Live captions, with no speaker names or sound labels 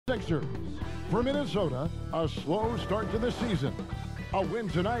Sixers. For Minnesota, a slow start to the season. A win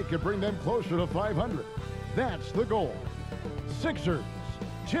tonight could bring them closer to 500. That's the goal. Sixers,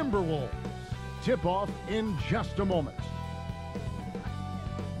 Timberwolves. Tip-off in just a moment.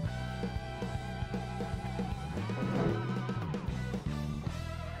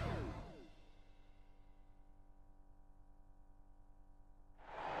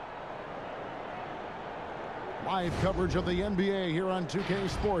 Live coverage of the NBA here on 2K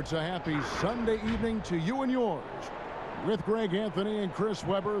Sports. A happy Sunday evening to you and yours. With Greg Anthony and Chris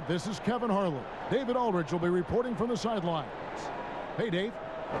Webber, this is Kevin Harlan. David Aldridge will be reporting from the sidelines. Hey, Dave.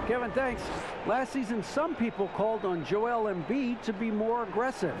 Kevin, thanks. Last season, some people called on Joel Embiid to be more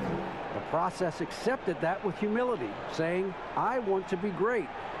aggressive. The process accepted that with humility, saying, I want to be great,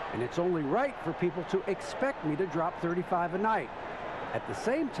 and it's only right for people to expect me to drop 35 a night. At the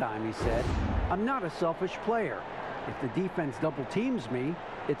same time, he said, I'm not a selfish player. If the defense double teams me,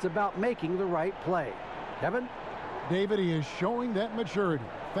 it's about making the right play. Kevin? David, he is showing that maturity.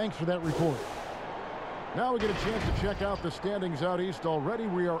 Thanks for that report. Now we get a chance to check out the standings out east already.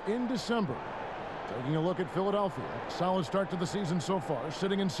 We are in December. Taking a look at Philadelphia. Solid start to the season so far,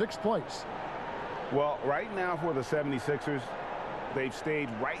 sitting in 6th place. Well, right now for the 76ers, they've stayed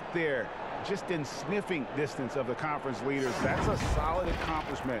right there, just in sniffing distance of the conference leaders. That's a solid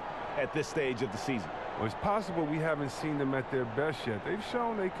accomplishment at this stage of the season. Well, it's possible we haven't seen them at their best yet. They've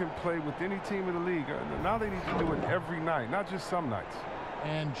shown they can play with any team in the league. Now they need to do it every night, not just some nights.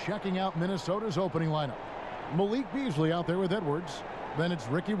 And checking out Minnesota's opening lineup. Malik Beasley out there with Edwards. Then it's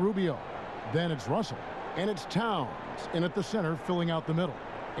Ricky Rubio. Then it's Russell. And it's Towns in at the center, filling out the middle.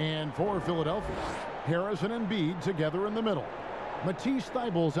 And for Philadelphia, Harris and Embiid together in the middle. Matisse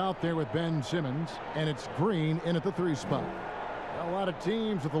Thybulle's out there with Ben Simmons. And it's Green in at the 3 spot. A lot of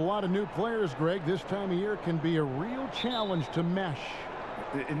teams with a lot of new players, Greg, this time of year can be a real challenge to mesh.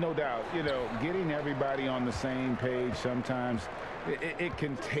 No doubt. You know, getting everybody on the same page sometimes, it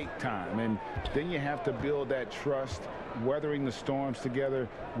can take time. And then you have to build that trust. Weathering the storms together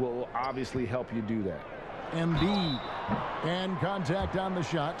will obviously help you do that. Embiid. And contact on the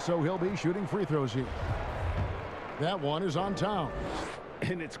shot, so he'll be shooting free throws here. That one is on Towns.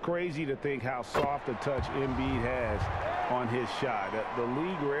 And it's crazy to think how soft a touch Embiid has on his shot. The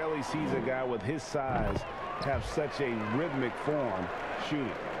league rarely sees a guy with his size have such a rhythmic form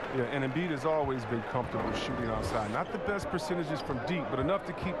shooting. Yeah, and Embiid has always been comfortable shooting outside. Not the best percentages from deep, but enough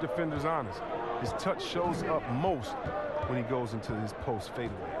to keep defenders honest. His touch shows up most when he goes into his post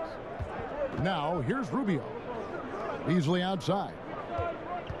fadeaways. Now, here's Rubio. Beasley outside.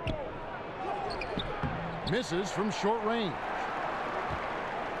 Misses from short range.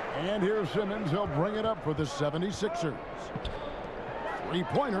 And here's Simmons. He'll bring it up for the 76ers.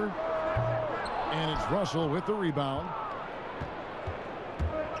 Three-pointer. And it's Russell with the rebound.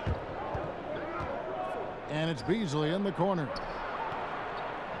 And it's Beasley in the corner.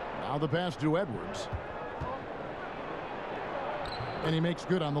 Now the pass to Edwards. And he makes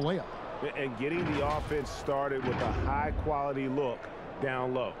good on the layup. And getting the offense started with a high-quality look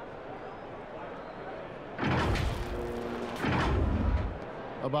down low.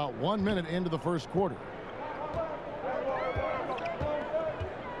 About 1 minute into the first quarter.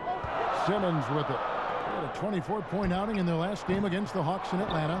 Simmons with it. They had a 24-point outing in their last game against the Hawks in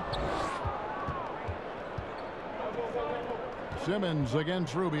Atlanta. Simmons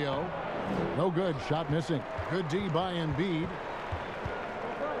against Rubio. No good. Shot missing. Good D by Embiid.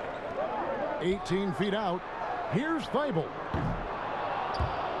 18 feet out. Here's Thibault.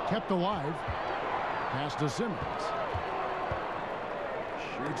 Kept alive. Pass to Simmons.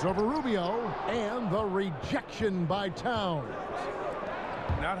 Shoots over Rubio. And the rejection by Towns.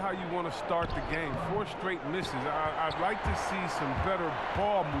 Not how you want to start the game. 4 straight misses. I'd like to see some better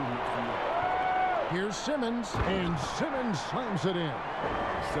ball movement from him. Here's Simmons, and Simmons slams it in.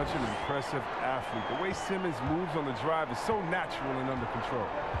 Such an impressive athlete. The way Simmons moves on the drive is so natural and under control.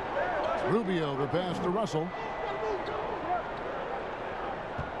 Rubio, the pass to Russell.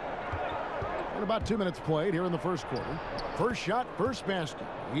 And about 2 minutes played here in the first quarter. First shot, first basket.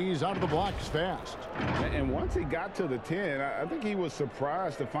 He's out of the blocks fast. And once he got to the 10, I think he was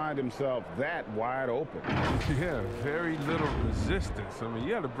surprised to find himself that wide open. Yeah, very little resistance. I mean,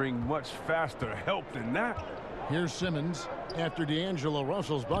 you had to bring much faster help than that. Here's Simmons after D'Angelo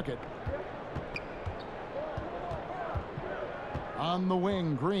Russell's bucket. On the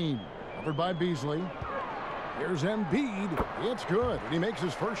wing, Green. Covered by Beasley. Here's Embiid. It's good. And he makes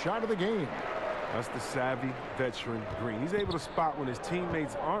his first shot of the game. That's the savvy veteran Green. He's able to spot when his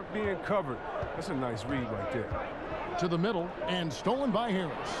teammates aren't being covered. That's a nice read right there. To the middle and stolen by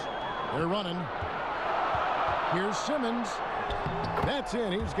Harris. They're running. Here's Simmons. That's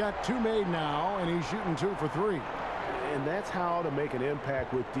in. He's got 2 made now, and he's shooting 2 for 3. And that's how to make an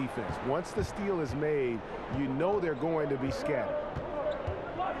impact with defense. Once the steal is made, you know they're going to be scattered.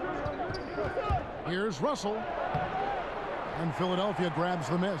 Here's Russell. And Philadelphia grabs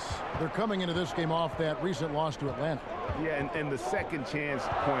the miss. They're coming into this game off that recent loss to Atlanta. Yeah, and the second chance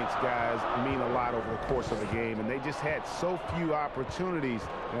points, guys, mean a lot over the course of the game. And they just had so few opportunities.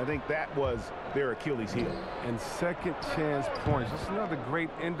 And I think that was their Achilles heel. And second chance points. That's another great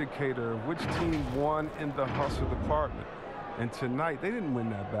indicator of which team won in the hustle department. And tonight, they didn't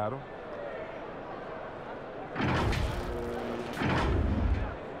win that battle.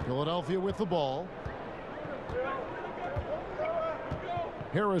 Philadelphia with the ball.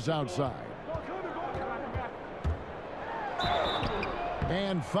 Harris outside.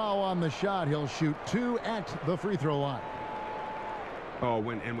 And foul on the shot. He'll shoot 2 at the free throw line. Oh,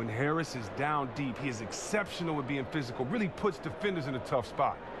 when Harris is down deep, he is exceptional at being physical. Really puts defenders in a tough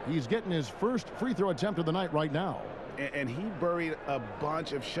spot. He's getting his first free throw attempt of the night right now. And he buried a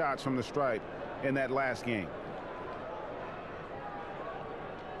bunch of shots from the stripe in that last game.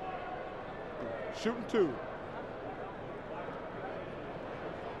 Shooting 2.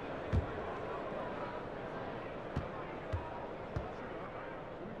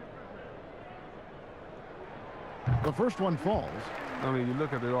 The first one falls. I mean, you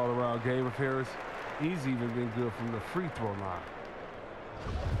look at the all-around game of Harris, he's even been good from the free throw line.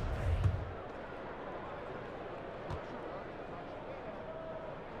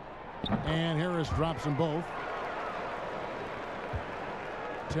 And Harris drops them both.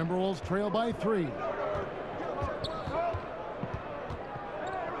 Timberwolves trail by 3.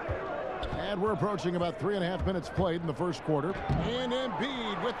 And we're approaching about 3.5 minutes played in the first quarter. And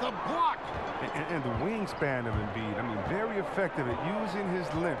Embiid with the block. And the wingspan of Embiid, I mean, very effective at using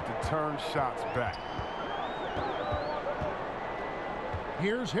his length to turn shots back.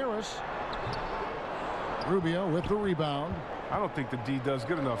 Here's Harris. Rubio with the rebound. I don't think the D does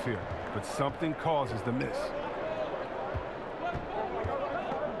good enough here, but something causes the miss.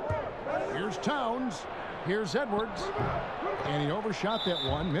 Here's Towns. Here's Edwards. And he overshot that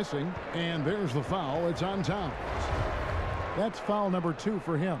one, missing. And there's the foul. It's on Towns. That's foul number 2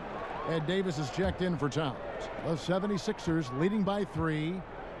 for him. Ed Davis is checked in for Towns. The 76ers leading by 3.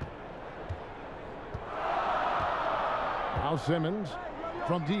 Now Simmons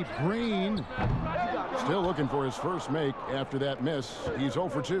from deep. Green still looking for his first make after that miss. He's 0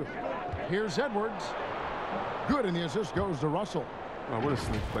 for 2. Here's Edwards. Good, and the assist goes to Russell. Oh, what a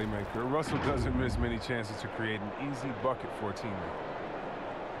slick playmaker. Russell doesn't miss many chances to create an easy bucket for a teammate.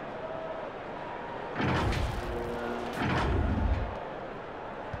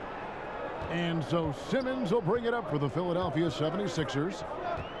 And so Simmons will bring it up for the Philadelphia 76ers.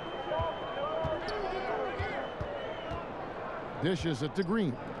 Dishes it to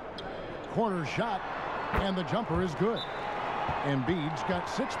Green. Corner shot, and the jumper is good. Embiid's got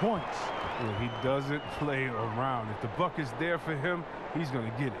 6 points. Well, he doesn't play around. If the buck is there for him, he's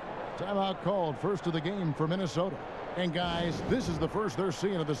going to get it. Timeout called, first of the game for Minnesota. And guys, this is the first they're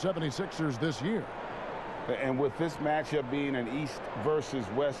seeing of the 76ers this year. And with this matchup being an East versus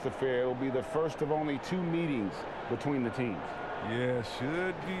West affair, it will be the first of only 2 meetings between the teams. Yeah,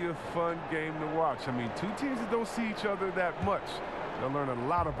 should be a fun game to watch. I mean, 2 teams that don't see each other that much. They'll learn a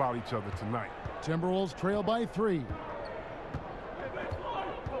lot about each other tonight. Timberwolves trail by 3.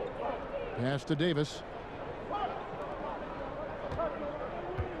 Pass to Davis.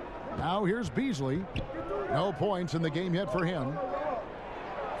 Now here's Beasley. No points in the game yet for him.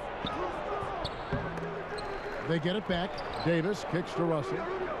 They get it back. Davis kicks to Russell.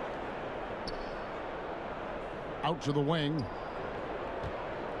 Out to the wing.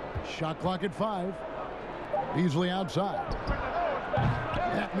 Shot clock at 5. Beasley outside.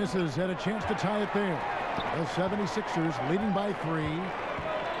 That misses. Had a chance to tie it there. The 76ers leading by 3.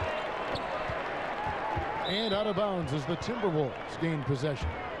 And out of bounds as the Timberwolves gain possession.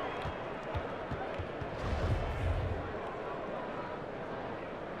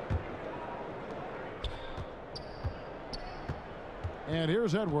 And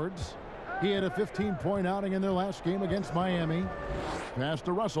here's Edwards. He had a 15-point outing in their last game against Miami. Pass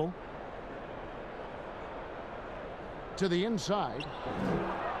to Russell. To the inside.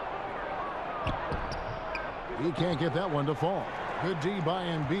 He can't get that one to fall. Good D by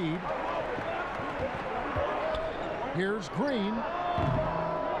Embiid. Here's Green.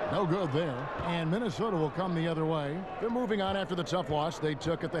 No good there. And Minnesota will come the other way. They're moving on after the tough loss they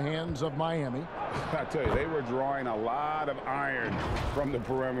took at the hands of Miami. I tell you, they were drawing a lot of iron from the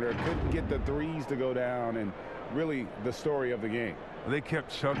perimeter. Couldn't get the threes to go down. And really the story of the game. They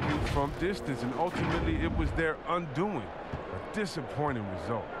kept chucking from distance, and ultimately it was their undoing. A disappointing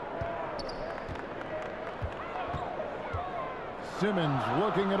result. Simmons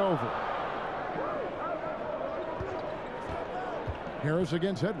looking it over. Harris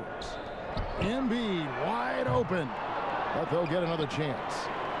against Edwards. Embiid wide open, but they'll get another chance.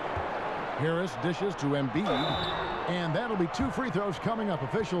 Harris dishes to Embiid, and that'll be 2 free throws coming up.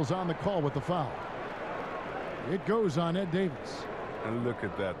 Officials on the call with the foul. It goes on Ed Davis. And look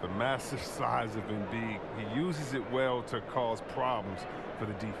at that, the massive size of Embiid. He uses it well to cause problems for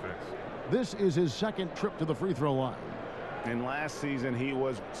the defense. This is his 2nd trip to the free throw line. And last season, he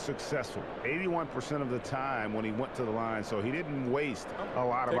was successful 81% of the time when he went to the line, so he didn't waste a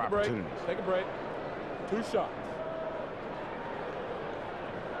lot of opportunities. Take a break. 2 shots.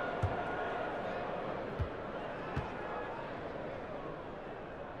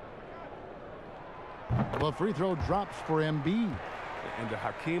 The free throw drops for Embiid. And the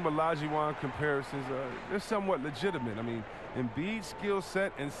Hakeem Olajuwon comparisons, they're somewhat legitimate. I mean, Embiid's skill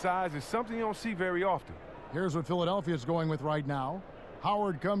set and size is something you don't see very often. Here's what Philadelphia's going with right now.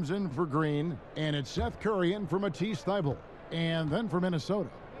 Howard comes in for Green, and it's Seth Curry in for Matisse Thybulle. And then for Minnesota,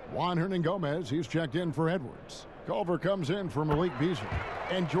 Juan Hernan-Gomez, he's checked in for Edwards. Culver comes in for Malik Beasley.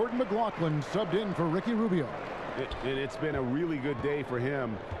 And Jordan McLaughlin subbed in for Ricky Rubio. It's been a really good day for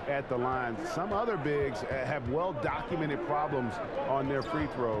him at the line. Some other bigs have well-documented problems on their free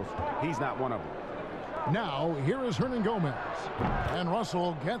throws. He's not one of them. Now, here is Hernan-Gomez. And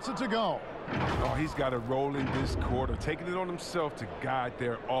Russell gets it to go. Oh, he's got to roll in this quarter, taking it on himself to guide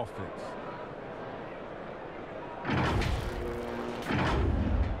their offense.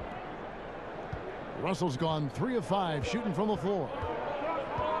 Russell's gone 3 of 5 shooting from the floor.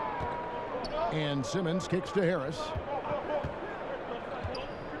 And Simmons kicks to Harris.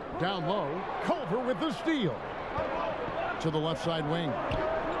 Down low, Culver with the steal. To the left side wing.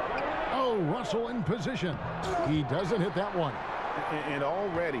 Oh, Russell in position. He doesn't hit that one. And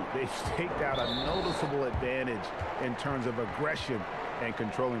already they've staked out a noticeable advantage in terms of aggression and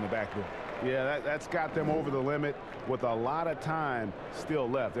controlling the backboard. Yeah, that's got them over the limit with a lot of time still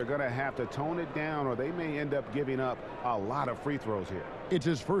left. They're going to have to tone it down, or they may end up giving up a lot of free throws here. It's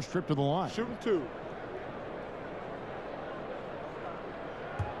his first trip to the line. Shooting 2.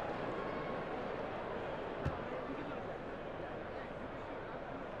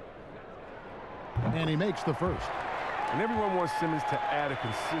 And he makes the first. And everyone wants Simmons to add a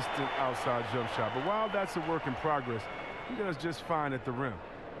consistent outside jump shot. But while that's a work in progress, he does just fine at the rim.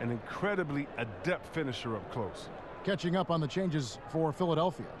 An incredibly adept finisher up close. Catching up on the changes for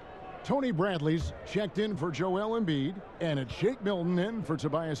Philadelphia. Tony Bradley's checked in for Joel Embiid, and it's Shake Milton in for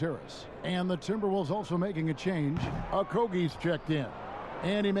Tobias Harris. And the Timberwolves also making a change. Okogie's checked in.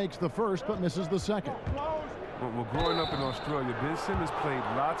 And he makes the first, but misses the second. Well, growing up in Australia, Ben Simmons played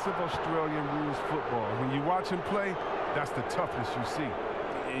lots of Australian rules football. When you watch him play, that's the toughness you see.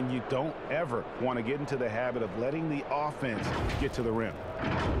 And you don't ever want to get into the habit of letting the offense get to the rim.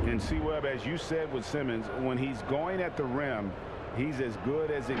 And see, Webb, as you said with Simmons, when he's going at the rim, he's as good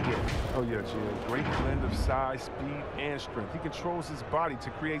as it gets. Oh, yeah, Jim. Great blend of size, speed, and strength. He controls his body to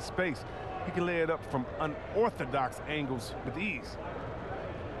create space. He can lay it up from unorthodox angles with ease.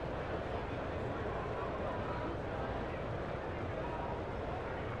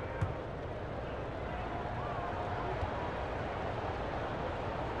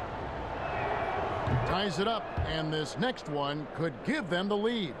 Ties it up, and this next one could give them the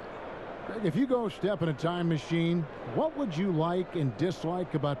lead. Greg, if you go step in a time machine, what would you like and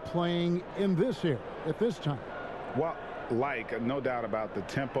dislike about playing in this era at this time? Well, no doubt about the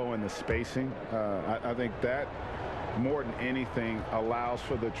tempo and the spacing. I think that more than anything allows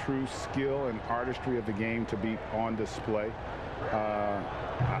for the true skill and artistry of the game to be on display.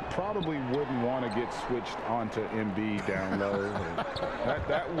 I probably wouldn't want to get switched onto Embiid down low.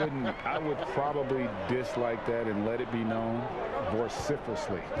 I would probably dislike that and let it be known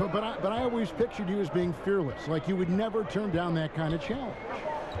vociferously. But I always pictured you as being fearless, like you would never turn down that kind of challenge.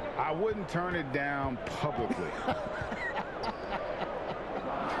 I wouldn't turn it down publicly.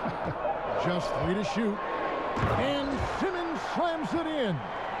 Just 3 to shoot. And Simmons slams it in.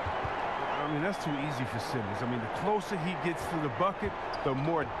 I mean, that's too easy for Simmons. I mean, the closer he gets to the bucket, the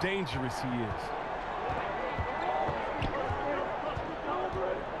more dangerous he is.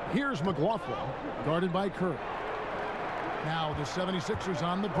 Here's McLaughlin, guarded by Curry. Now the 76ers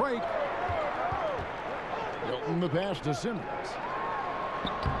on the break. Milton the pass to Simmons.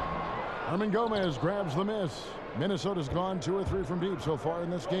 Hernan-Gomez grabs the miss. Minnesota's gone 2 or 3 from deep so far in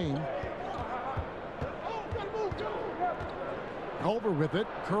this game. Culver with it.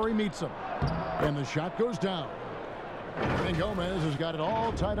 Curry meets him. And the shot goes down. And Gomez has got it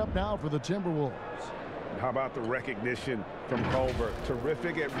all tied up now for the Timberwolves. How about the recognition from Culver?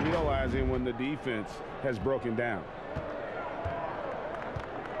 Terrific at realizing when the defense has broken down.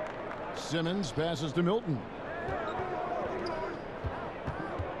 Simmons passes to Milton.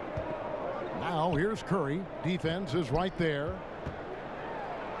 Now here's Curry. Defense is right there.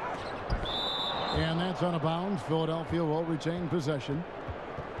 And that's out of bounds. Philadelphia will retain possession.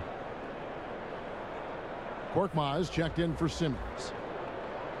 Korkmaz checked in for Simmons.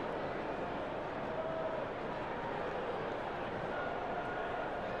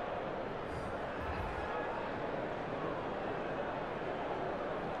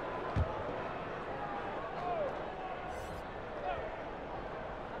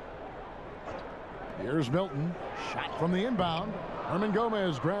 Here's Milton. Shot from the inbound. Herman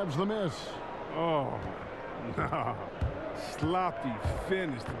Gomez grabs the miss. Oh, no. Sloppy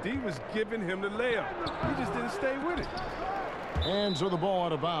finish. The D was giving him the layup. He just didn't stay with it. And so the ball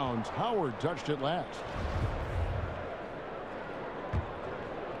out of bounds. Howard touched it last.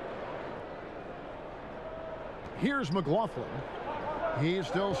 Here's McLaughlin. He's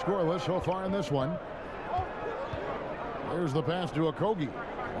still scoreless so far in this one. There's the pass to Okogie.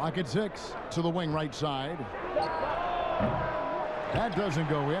 Clock at 6 to the wing right side. That doesn't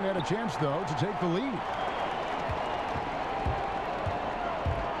go in. Had a chance, though, to take the lead.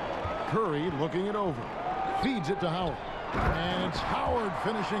 Curry looking it over. Feeds it to Howard. And it's Howard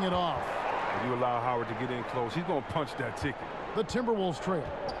finishing it off. If you allow Howard to get in close, he's going to punch that ticket. The Timberwolves trail.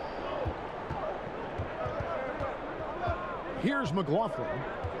 Here's McLaughlin.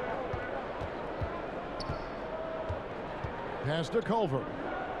 Pass to Culver.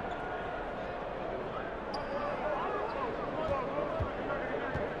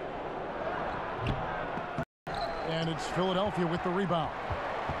 And it's Philadelphia with the rebound.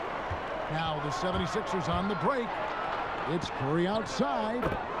 Now the 76ers on the break. It's Curry outside.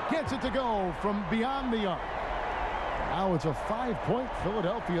 Gets it to go from beyond the arc. Now it's a 5-point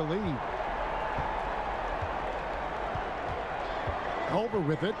Philadelphia lead. Culver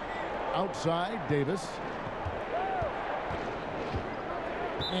with it. Outside, Davis.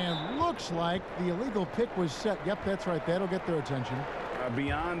 And looks like the illegal pick was set. Yep, that's right. That'll get their attention.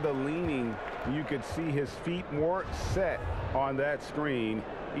 Beyond the leaning, you could see his feet more set on that screen.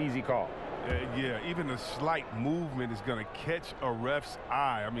 Easy call. Yeah, even a slight movement is going to catch a ref's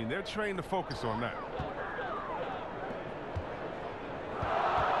eye. I mean, they're trained to focus on that.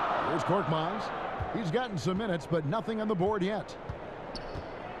 Here's Korkmaz. He's gotten some minutes, but nothing on the board yet.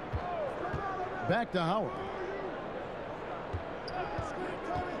 Back to Howard.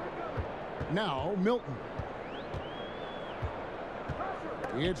 Now Milton.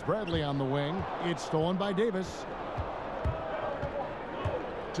 It's Bradley on the wing. It's stolen by Davis.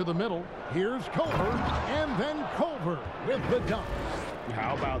 To the middle. Here's Culver. And then Culver with the dunk.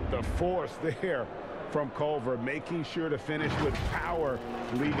 How about the force there from Culver, making sure to finish with power,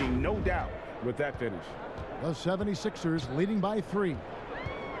 leaving no doubt with that finish. The 76ers leading by 3.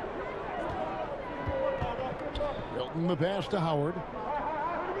 Milton the pass to Howard.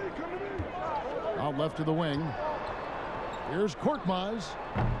 Out left to the wing. Here's Korkmaz.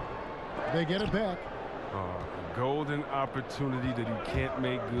 They get it back. Golden opportunity that he can't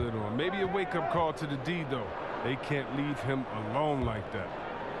make good on. Maybe a wake-up call to the D, though. They can't leave him alone like that.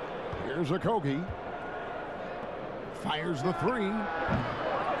 Here's Okogie. Fires the 3.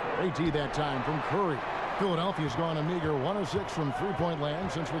 Great D that time from Curry. Philadelphia's gone a meager 1 of 6 from three-point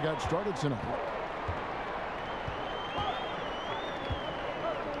land since we got started tonight.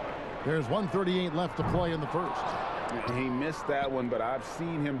 There's 1:38 left to play in the first. He missed that one, but I've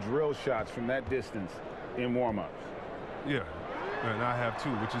seen him drill shots from that distance in warm-ups. Yeah, and I have too,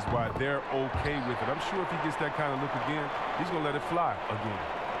 which is why they're okay with it. I'm sure if he gets that kind of look again, he's going to let it fly again.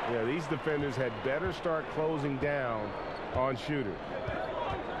 Yeah, these defenders had better start closing down on shooters.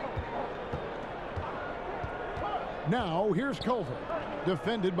 Now here's Culver.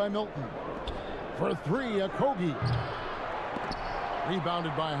 Defended by Milton. For 3, Okogie.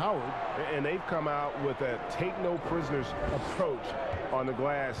 Rebounded by Howard. And they've come out with a take-no-prisoners approach on the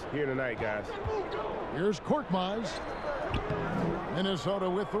glass here tonight, guys. Here's Korkmaz. Minnesota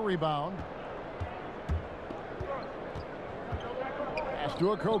with the rebound. Pass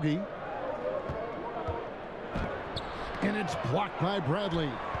to Okogie. And it's blocked by Bradley.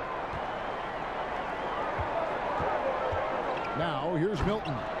 Now here's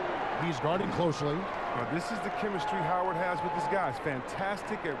Milton. He's guarded closely. This is the chemistry Howard has with his guys.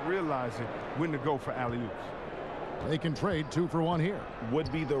 Fantastic at realizing when to go for alley-oops. They can trade 2 for 1 here.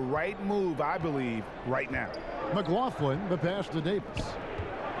 Would be the right move, I believe, right now. McLaughlin, the pass to Davis.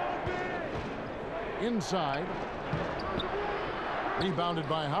 Inside. Rebounded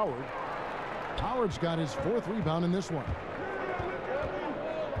by Howard. Howard's got his 4th rebound in this one.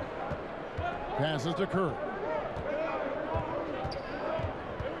 Passes to Curry.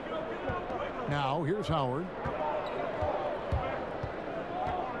 Now here's Howard.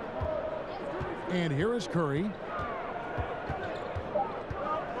 And here is Curry.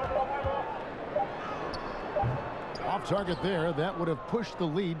 Off target there. That would have pushed the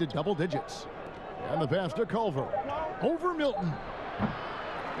lead to double digits. And the pass to Culver. Over Milton.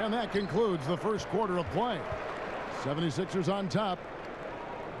 And that concludes the first quarter of play. 76ers on top.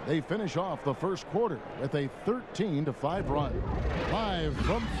 They finish off the first quarter with a 13-5 run. Live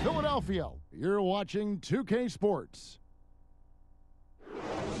from Philadelphia, you're watching 2K Sports.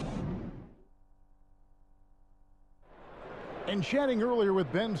 And chatting earlier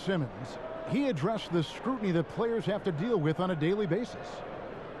with Ben Simmons, he addressed the scrutiny that players have to deal with on a daily basis.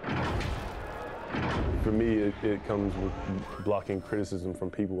 For me, it comes with blocking criticism from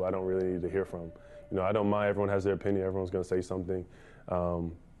people I don't really need to hear from. You know, I don't mind. Everyone has their opinion. Everyone's going to say something,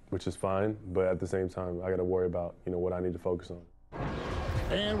 which is fine. But at the same time, I got to worry about, you know, what I need to focus on.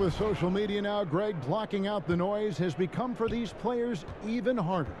 And with social media now, Greg, blocking out the noise has become for these players even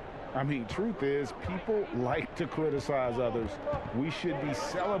harder. I mean, truth is, people like to criticize others. We should be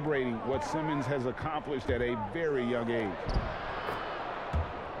celebrating what Simmons has accomplished at a very young age.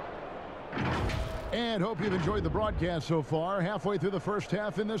 And hope you've enjoyed the broadcast so far, halfway through the first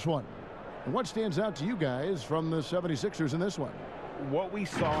half in this one. What stands out to you guys from the 76ers in this one? What we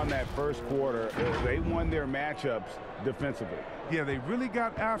saw in that first quarter, they won their matchups defensively. Yeah, they really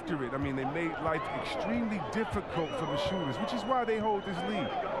got after it. I mean, they made life extremely difficult for the shooters, which is why they hold this lead.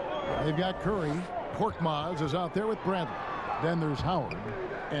 They've got Curry. Korkmaz is out there with Bradley. Then there's Howard.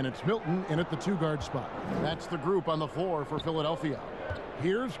 And it's Milton in at the 2-guard spot. That's the group on the floor for Philadelphia.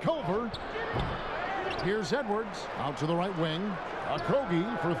 Here's Culver. Here's Edwards out to the right wing.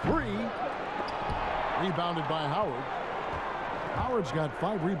 Okogie for 3. Rebounded by Howard. Howard's got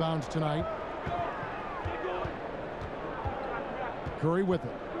 5 rebounds tonight. Curry with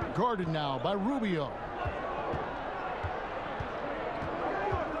it. Guarded now by Rubio.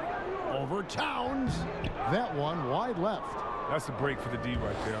 Over Towns. That one wide left. That's a break for the D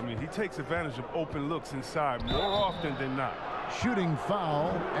right there. I mean, he takes advantage of open looks inside more often than not. Shooting foul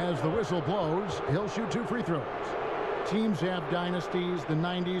as the whistle blows. He'll shoot 2 free throws. Teams have dynasties. The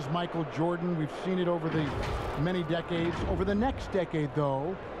 90s, Michael Jordan. We've seen it over the many decades. Over the next decade,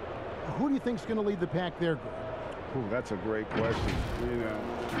 though, who do you think is going to lead the pack there, Greg? Ooh, that's a great question. You know,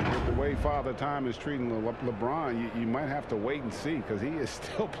 with the way Father Time is treating LeBron, you might have to wait and see because he is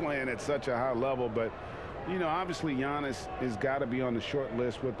still playing at such a high level. But, you know, obviously Giannis has got to be on the short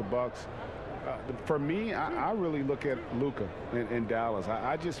list with the Bucks. For me, I really look at Luka in Dallas.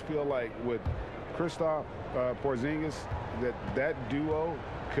 I just feel like with Kristaps Porzingis, that duo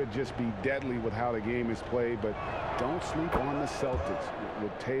could just be deadly with how the game is played. But don't sleep on the Celtics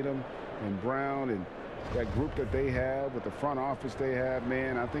with Tatum and Brown and that group that they have with the front office they have.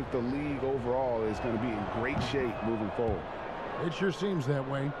 Man, I think the league overall is going to be in great shape moving forward. It sure seems that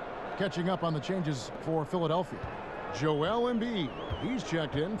way. Catching up on the changes for Philadelphia. Joel Embiid, he's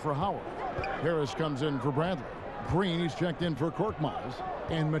checked in for Howard. Harris comes in for Bradley. Green, he's checked in for Korkmaz.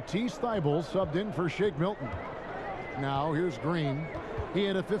 And Matisse Thybulle subbed in for Shake Milton. Now here's Green. He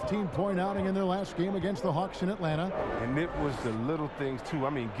had a 15-point outing in their last game against the Hawks in Atlanta. And it was the little things, too. I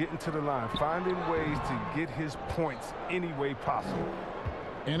mean, getting to the line, finding ways to get his points any way possible.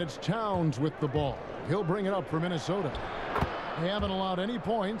 And it's Towns with the ball. He'll bring it up for Minnesota. They haven't allowed any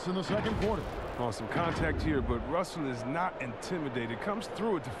points in the second quarter. On some contact here, but Russell is not intimidated. Comes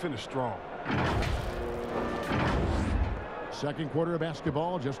through it to finish strong. Second quarter of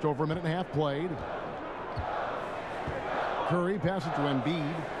basketball, just over a minute and a half played. Curry passes to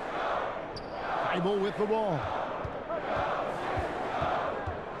Embiid. Thybulle with the ball.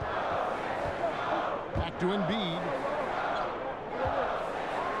 Back to Embiid.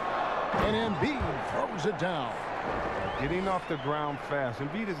 And Embiid throws it down. Getting off the ground fast.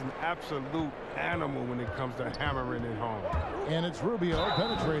 Embiid is an absolute animal when it comes to hammering it home. And it's Rubio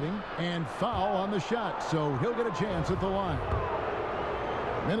penetrating and foul on the shot, so he'll get a chance at the line.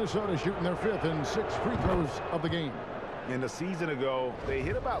 Minnesota shooting their 5th and 6th free throws of the game. And a season ago, they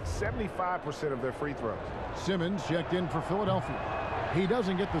hit about 75% of their free throws. Simmons checked in for Philadelphia. He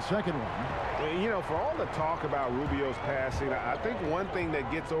doesn't get the second one. And, you know, for all the talk about Rubio's passing, I think one thing that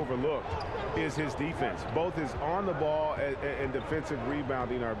gets overlooked is his defense. Both his on the ball and defensive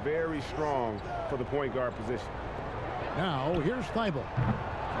rebounding are very strong for the point guard position. Now, here's Thybulle.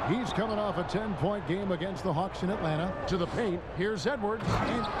 He's coming off a 10-point game against the Hawks in Atlanta. To the paint. Here's Edwards.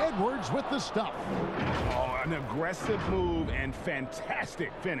 And Edwards with the stuff. Oh, an aggressive move and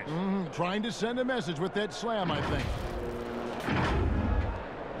fantastic finish. Trying to send a message with that slam, I think.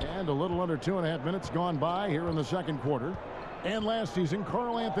 And a little under 2.5 minutes gone by here in the second quarter. And last season,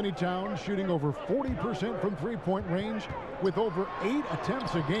 Karl Anthony Towns shooting over 40% from three-point range with over 8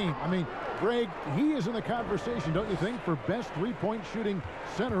 attempts a game. I mean, Greg, he is in the conversation, don't you think, for best three-point shooting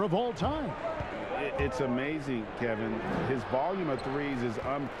center of all time? It's amazing, Kevin. His volume of threes is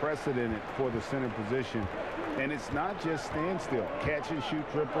unprecedented for the center position. And it's not just standstill. Catch and shoot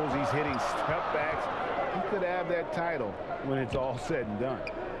triples. He's hitting step backs. He could have that title when it's all said and done.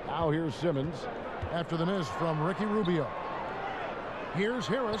 Now here's Simmons after the miss from Ricky Rubio. Here's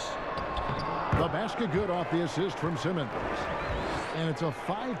Harris. The basket good off the assist from Simmons. And it's a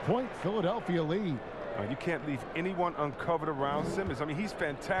 5-point Philadelphia lead. You can't leave anyone uncovered around Simmons. I mean, he's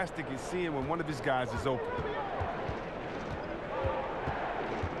fantastic at seeing when one of his guys is open.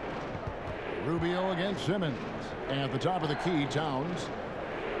 Rubio against Simmons. At the top of the key, Towns.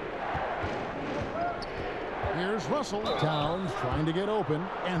 Here's Russell. Towns trying to get open.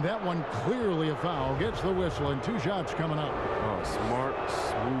 And that one clearly a foul. Gets the whistle and 2 shots coming up. Oh, smart,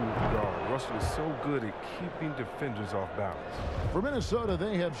 smooth guard. Russell is so good at keeping defenders off balance. For Minnesota,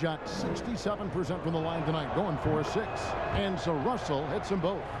 they have shot 67% from the line tonight, going for a 6. And so Russell hits them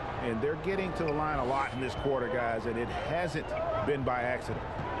both. And they're getting to the line a lot in this quarter, guys, and it hasn't been by accident.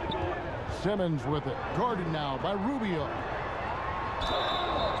 Simmons with it. Guarded now by Rubio.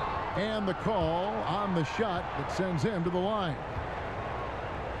 And the call on the shot that sends him to the line.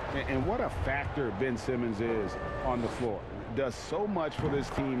 And what a factor Ben Simmons is on the floor. Does so much for this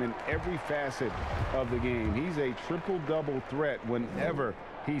team in every facet of the game. He's a triple-double threat whenever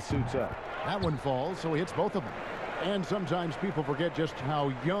he suits up. That one falls, so he hits both of them. And sometimes people forget just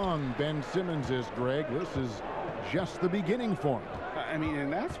how young Ben Simmons is, Greg. This is just the beginning for him. I mean,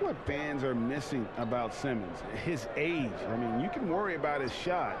 and that's what fans are missing about Simmons. His age. I mean, you can worry about his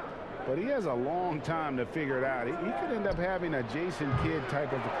shot, but he has a long time to figure it out. He could end up having a Jason Kidd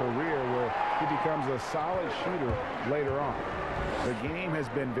type of a career where he becomes a solid shooter later on. The game has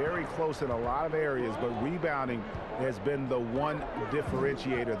been very close in a lot of areas, but rebounding has been the one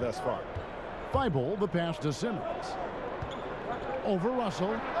differentiator thus far. Thibault, the pass to Simmons. Over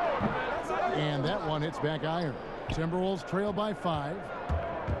Russell. And that one hits back iron. Timberwolves trail by 5.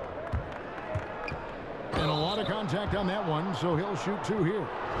 And a lot of contact on that one, so he'll shoot 2 here.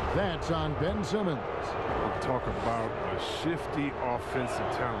 That's on Ben Simmons. Talk about a shifty offensive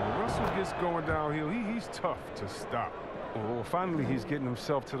talent. When Russell gets going downhill, he's tough to stop. Well, finally, he's getting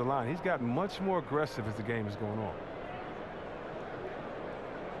himself to the line. He's gotten much more aggressive as the game is going on.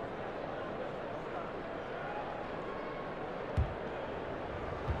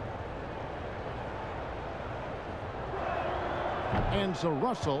 And so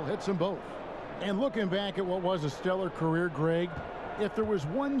Russell hits them both. And looking back at what was a stellar career, Greg, if there was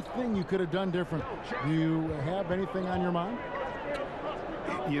one thing you could have done different, do you have anything on your mind?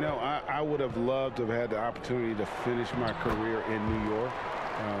 You know, I would have loved to have had the opportunity to finish my career in New York.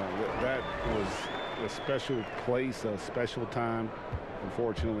 That was a special place, a special time.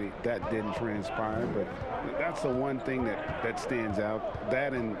 Unfortunately, that didn't transpire, but that's the one thing that stands out.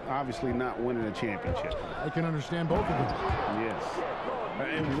 That and obviously not winning a championship. I can understand both of them. Yes.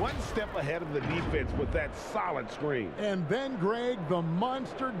 And one step ahead of the defense with that solid screen. And then, Greg, the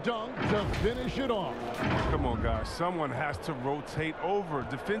monster dunk to finish it off. Come on, guys. Someone has to rotate over.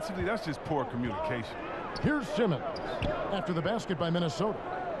 Defensively, that's just poor communication. Here's Simmons after the basket by Minnesota.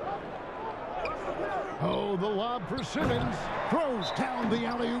 Oh, the lob for Simmons. Throws down the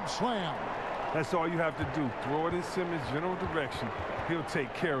alley-oop slam. That's all you have to do. Throw it in Simmons' general direction. He'll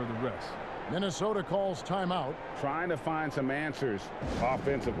take care of the rest. Minnesota calls timeout. Trying to find some answers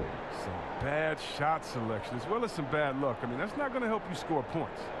offensively. Some bad shot selection as well as some bad luck. I mean, that's not going to help you score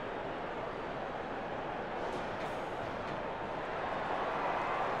points.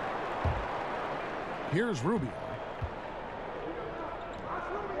 Here's Rubio.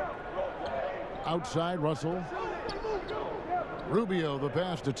 Outside Russell. Rubio the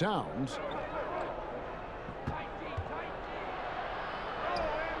pass to Towns.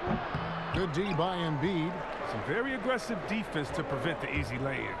 Good D by Embiid. Some very aggressive defense to prevent the easy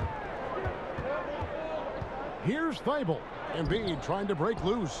lay-in. Here's Thibault. Embiid trying to break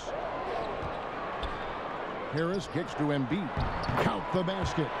loose. Harris kicks to Embiid. Count the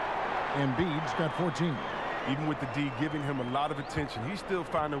basket. Embiid's got 14. Even with the D giving him a lot of attention, he's still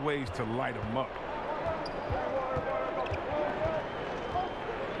finding ways to light him up.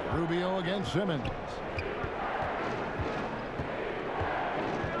 Rubio against Simmons.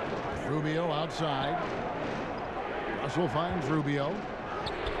 Rubio outside. Russell finds Rubio.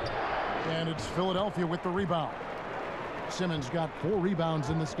 And it's Philadelphia with the rebound. Simmons got 4 rebounds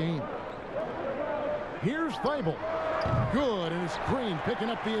in this game. Here's Thibault. Good, and it's Green picking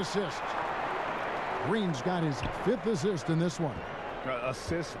up the assist. Green's got his 5th assist in this one.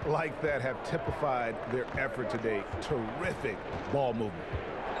 Assists like that have typified their effort today. Terrific ball movement.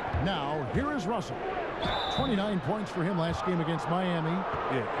 Now, here is Russell. 29 points for him last game against Miami.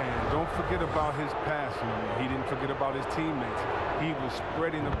 Yeah, and don't forget about his passing. He didn't forget about his teammates. He was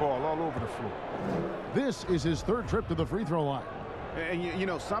spreading the ball all over the floor. This is his 3rd trip to the free throw line. And, you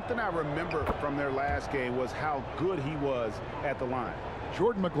know, something I remember from their last game was how good he was at the line.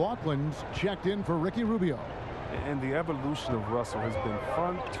 Jordan McLaughlin's checked in for Ricky Rubio. And the evolution of Russell has been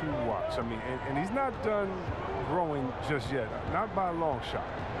fun to watch. I mean, and he's not done growing just yet. Not by a long shot.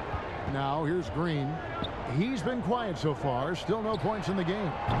 Now, here's Green. He's been quiet so far. Still no points in the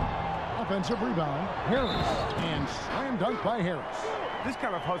game. Offensive rebound. Harris. And slam dunk by Harris. This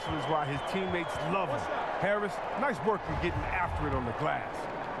kind of hustle is why his teammates love him. Harris, nice work in getting after it on the glass.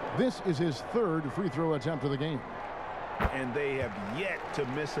 This is his 3rd free throw attempt of the game. And they have yet to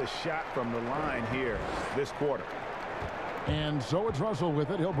miss a shot from the line here this quarter. And so it's Russell with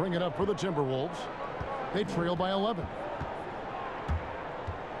it. He'll bring it up for the Timberwolves. They trail by 11.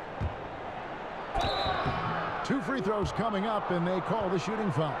 2 free throws coming up, and they call the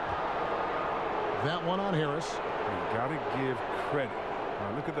shooting foul. That one on Harris. You got to give credit.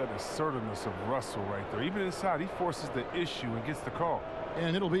 Now look at that assertiveness of Russell right there. Even inside, he forces the issue and gets the call.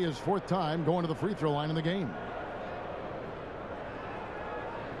 And it'll be his 4th time going to the free throw line in the game.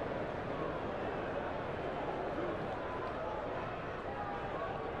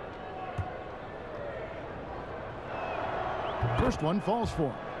 First one falls for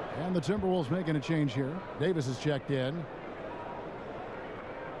him. And the Timberwolves making a change here. Davis is checked in.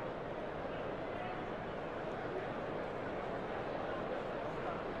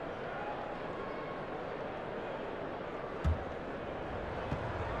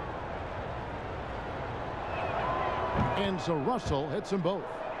 And so Russell hits them both.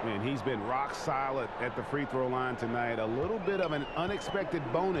 And he's been rock solid at the free throw line tonight. A little bit of an unexpected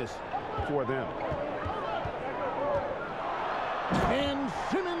bonus for them. And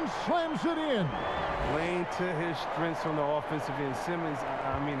Simmons slams it in. Playing to his strengths on the offensive end. Simmons,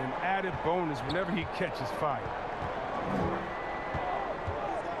 I mean, an added bonus whenever he catches fire.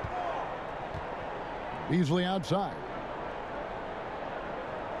 Beasley outside.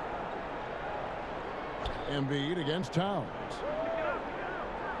 Embiid against Towns.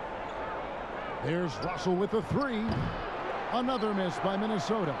 There's Russell with the 3. Another miss by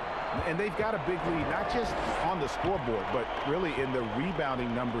Minnesota. And they've got a big lead, not just on the scoreboard, but really in the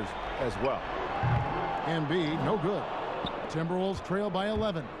rebounding numbers as well. Embiid, no good. Timberwolves trail by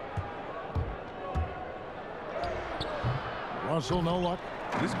 11. Russell, no luck.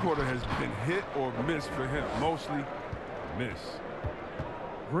 This quarter has been hit or miss for him. Mostly miss.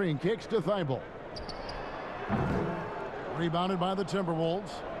 Green kicks to Thibault. Rebounded by the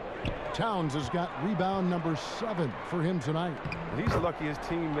Timberwolves. Towns has got rebound number 7 for him tonight. He's lucky his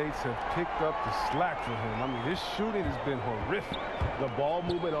teammates have picked up the slack for him. I mean, his shooting has been horrific. The ball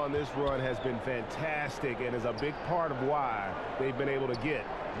movement on this run has been fantastic and is a big part of why they've been able to get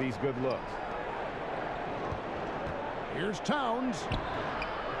these good looks. Here's Towns.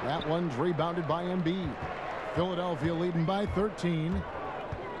 That one's rebounded by Embiid. Philadelphia leading by 13.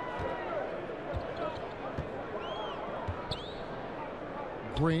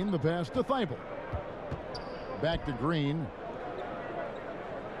 Green, the pass to Thibault. Back to Green.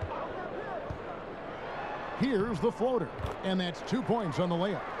 Here's the floater. And that's 2 points on the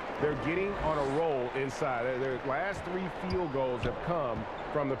layup. They're getting on a roll inside. Their last 3 field goals have come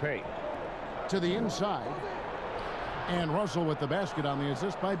from the paint. To the inside. And Russell with the basket on the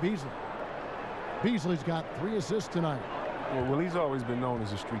assist by Beasley. Beasley's got 3 assists tonight. Well, he's always been known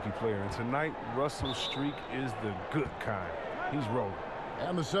as a streaky player. And tonight, Russell's streak is the good kind. He's rolling.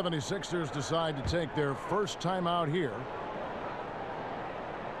 And the 76ers decide to take their first time out here.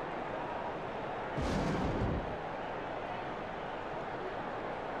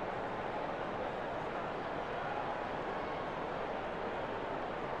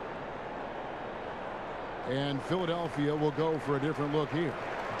 And Philadelphia will go for a different look here.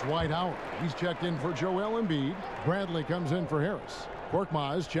 Dwight Howard, he's checked in for Joel Embiid. Bradley comes in for Harris.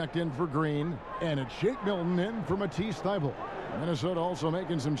 Korkmaz checked in for Green. And it's Shake Milton in for Matisse Thybulle. Minnesota also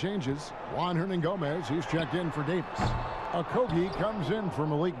making some changes. Juan Hernangomez, he's checked in for Davis. Okogie comes in for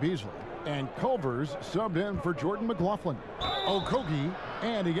Malik Beasley. And Culver's subbed in for Jordan McLaughlin. Okogie,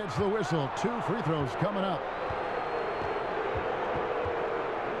 and he gets the whistle. 2 free throws coming up.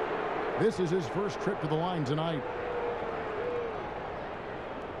 This is his first trip to the line tonight.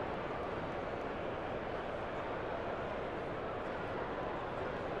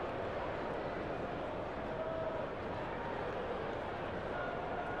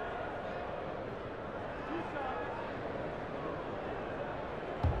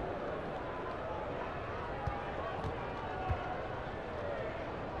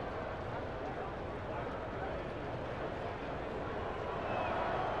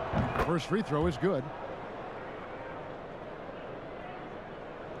 First free throw is good.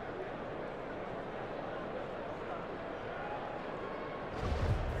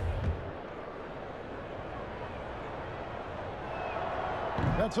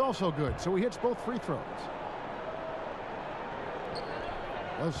 That's also good, so he hits both free throws.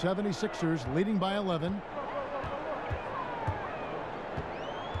 The 76ers leading by 11.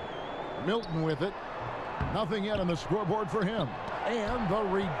 Milton with it. Nothing yet on the scoreboard for him. And the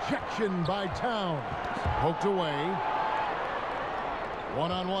rejection by Towns. Poked away.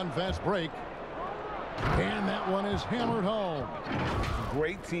 One-on-one fast break. And that one is hammered home.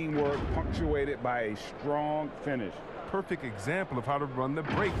 Great teamwork punctuated by a strong finish. Perfect example of how to run the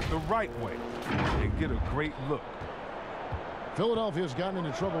break the right way and get a great look. Philadelphia's gotten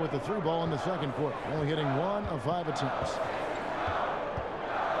into trouble with the three ball in the second quarter, only hitting 1 of 5 attempts.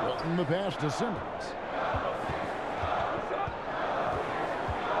 Milton the pass to Simmons.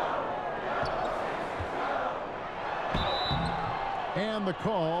 And the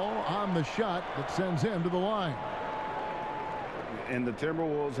call on the shot that sends him to the line. And the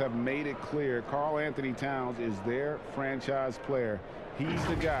Timberwolves have made it clear Karl Anthony Towns is their franchise player. He's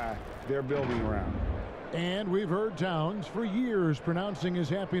the guy they're building around. And we've heard Towns for years pronouncing his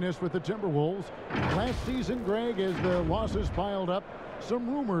happiness with the Timberwolves. Last season, Greg, as the losses piled up, some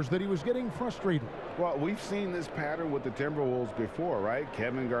rumors that he was getting frustrated. Well, we've seen this pattern with the Timberwolves before, right?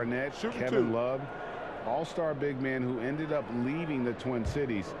 Kevin Garnett, Kevin Love, all-star big men who ended up leaving the Twin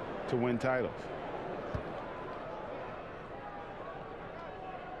Cities to win titles.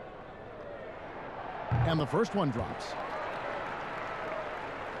 And the first one drops.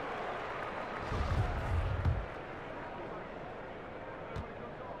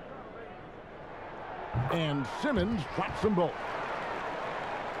 And Simmons drops them both.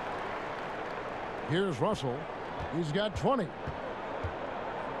 Here's Russell. He's got 20.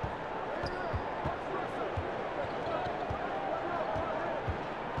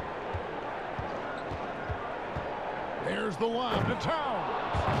 There's the lob to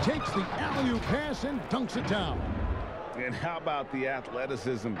Towns. Takes the alley-oop pass and dunks it down. And how about the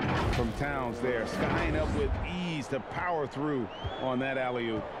athleticism from Towns there, skying up with ease to power through on that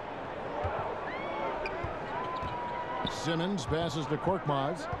alley-oop. Simmons passes to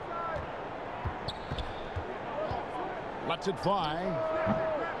Korkmaz. Lets it fly.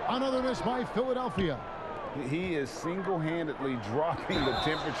 Another miss by Philadelphia. He is single-handedly dropping the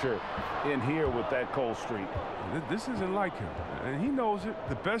temperature in here with that cold streak. This isn't like him, and he knows it.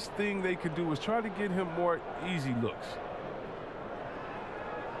 The best thing they could do is try to get him more easy looks.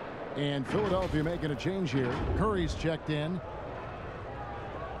 And Philadelphia making a change here. Curry's checked in.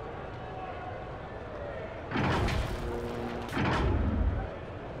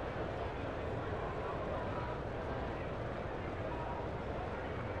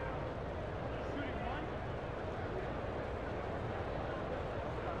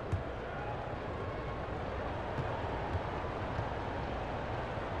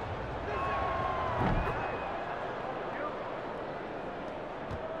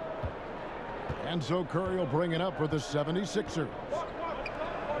 And so Curry will bring it up for the 76ers.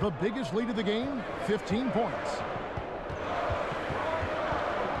 The biggest lead of the game, 15 points.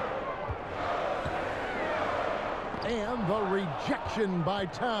 And the rejection by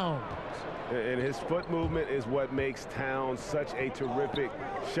Towns. And his foot movement is what makes Towns such a terrific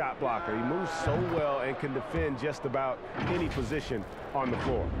shot blocker. He moves so well and can defend just about any position on the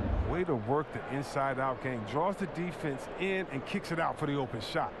floor. Way to work the inside-out game. Draws the defense in and kicks it out for the open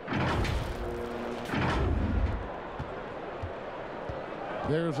shot.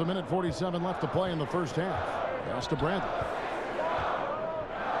 There's a minute 47 left to play in the first half. Pass to Bradley.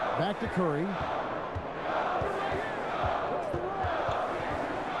 Back to Curry.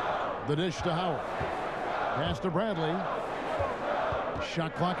 The dish to Howard. Pass to Bradley.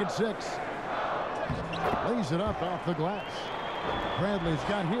 Shot clock at 6. Lays it up off the glass. Bradley's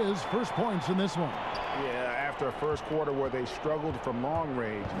got his first points in this one. Yeah, after a first quarter where they struggled from long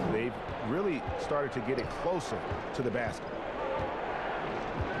range, they've really started to get it closer to the basket.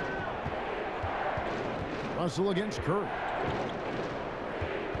 Russell against Curry.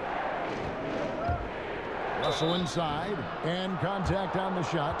 Russell inside, and contact on the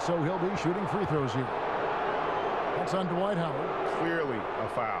shot, so he'll be shooting free throws here. That's on Dwight Howard. Clearly a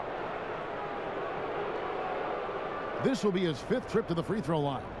foul. This will be his 5th trip to the free throw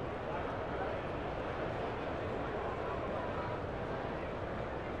line.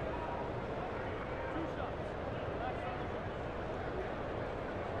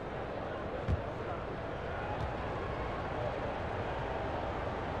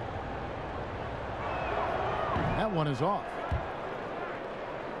 That one is off.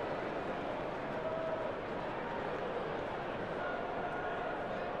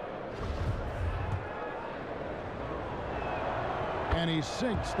 And he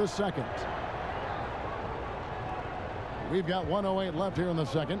sinks the second. We've got 1:08 left here in the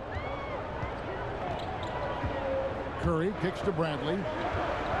second. Curry kicks to Bradley.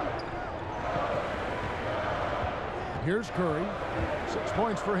 Here's Curry. 6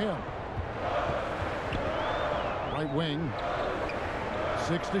 points for him. Right wing.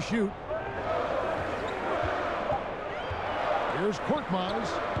 6 to shoot. Here's Korkmaz.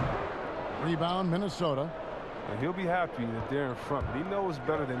 Rebound, Minnesota. And he'll be happy that they're in front, but he knows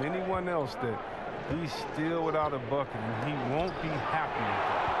better than anyone else that he's still without a bucket, and he won't be happy with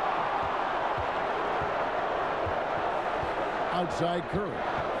that. Outside Curry.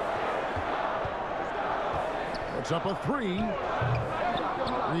 Puts up a 3.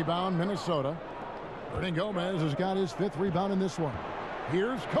 Rebound, Minnesota. Hernan Gomez has got his 5th rebound in this one.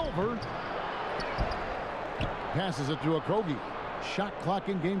 Here's Culver. Passes it to Okogie. Shot clock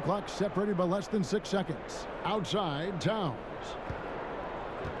and game clock separated by less than 6 seconds. Outside, Towns.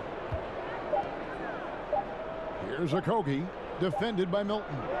 Here's Okogie, defended by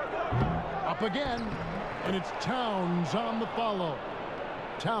Milton. Up again, and it's Towns on the follow.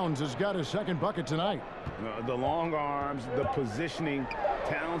 Towns has got his 2nd bucket tonight. The long arms, the positioning.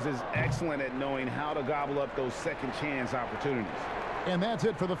 Towns is excellent at knowing how to gobble up those second chance opportunities. And that's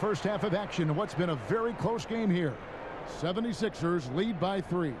it for the first half of action in what's been a very close game here. 76ers lead by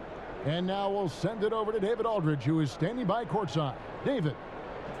 3. And now we'll send it over to David Aldridge, who is standing by courtside. David.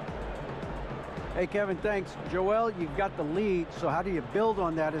 Hey, Kevin, thanks. Joel, you've got the lead, so how do you build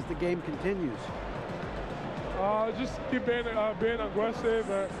on that as the game continues? Just keep being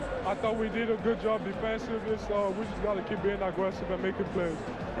aggressive. I thought we did a good job defensively, so we just got to keep being aggressive and making plays.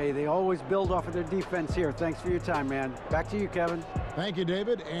 Hey, they always build off of their defense here. Thanks for your time, man. Back to you, Kevin. Thank you,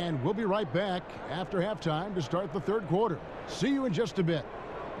 David, and we'll be right back after halftime to start the 3rd quarter. See you in just a bit.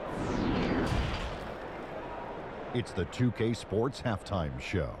 It's the 2K Sports Halftime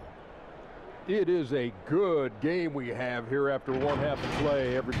Show. It is a good game we have here after 1 half of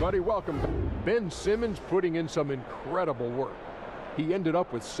play. Everybody, welcome. Ben Simmons putting in some incredible work. He ended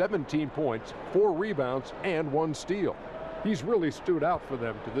up with 17 points, 4 rebounds, and 1 steal. He's really stood out for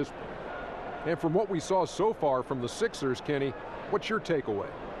them to this point. And from what we saw so far from the Sixers, Kenny, what's your takeaway?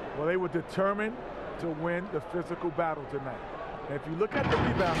 Well, they were determined to win the physical battle tonight. And if you look at the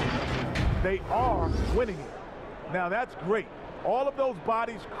rebounding, they are winning it. Now, that's great. All of those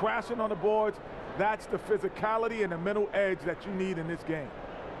bodies crashing on the boards, that's the physicality and the mental edge that you need in this game.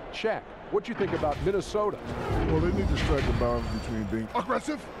 Shaq, what you think about Minnesota? Well, they need to strike the balance between being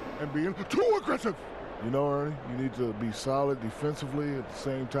aggressive and being too aggressive. You know, Ernie, you need to be solid defensively at the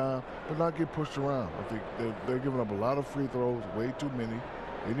same time, but not get pushed around. I think they're giving up a lot of free throws, way too many.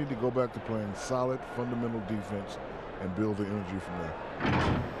 They need to go back to playing solid, fundamental defense and build the energy from there.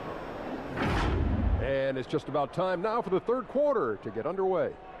 And it's just about time now for the 3rd quarter to get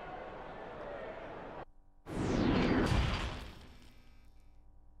underway.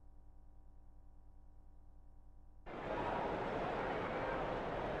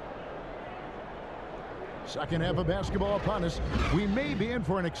 Second half of basketball upon us. We may be in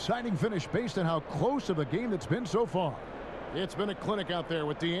for an exciting finish based on how close of a game that's been so far. It's been a clinic out there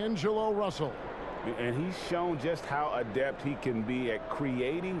with D'Angelo Russell. And he's shown just how adept he can be at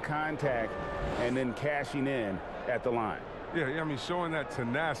creating contact and then cashing in at the line. Yeah, I mean, showing that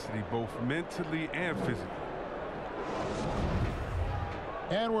tenacity both mentally and physically.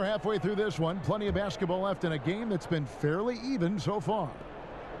 And we're halfway through this one. Plenty of basketball left in a game that's been fairly even so far.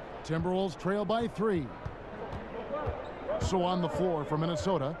 Timberwolves trail by 3. So on the floor for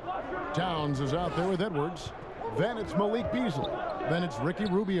Minnesota, Towns is out there with Edwards. Then it's Malik Beasley. Then it's Ricky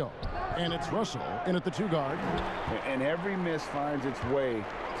Rubio. And it's Russell in at the 2 guard. And every miss finds its way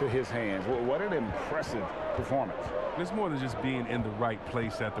to his hands. What an impressive performance. It's more than just being in the right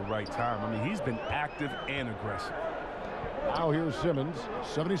place at the right time. I mean, he's been active and aggressive. Now here's Simmons.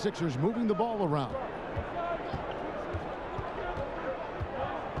 76ers moving the ball around.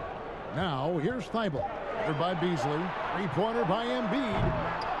 Now here's Thibault. Covered by Beasley. 3-pointer by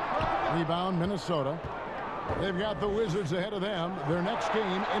Embiid. Rebound Minnesota. They've got the Wizards ahead of them. Their next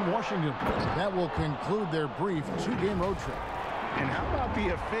game in Washington. That will conclude their brief 2-game road trip. And how about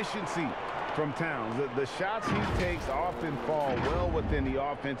the efficiency from Towns? The shots he takes often fall well within the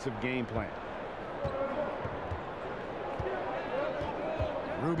offensive game plan.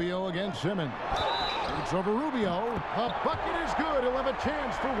 Rubio against Simmons. It's over Rubio. A bucket is good. He'll have a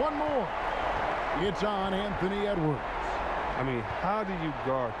chance for one more. It's on Anthony Edwards. I mean, how do you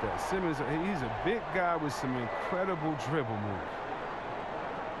guard that? Simmons, he's a big guy with some incredible dribble moves.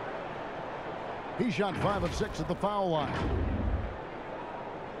 He shot 5 of 6 at the foul line.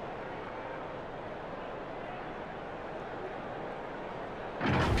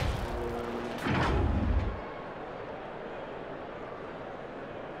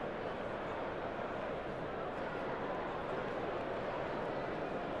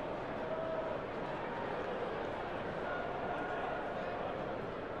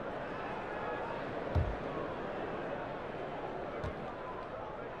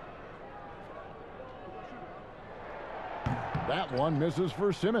 That one misses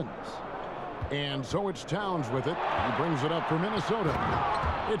for Simmons. And so it's Towns with it. He brings it up for Minnesota.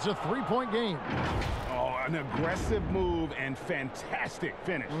 It's a 3-point game. Oh, an aggressive move and fantastic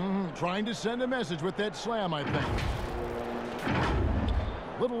finish. Trying to send a message with that slam, I think.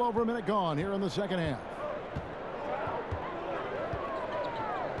 Little over a minute gone here in the second half.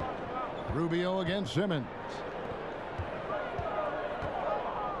 Rubio against Simmons.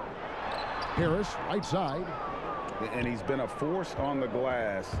 Harris, right side. And he's been a force on the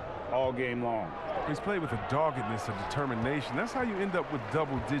glass all game long. He's played with a doggedness of determination. That's how you end up with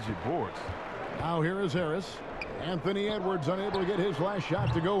double-digit boards. Now here is Harris. Anthony Edwards unable to get his last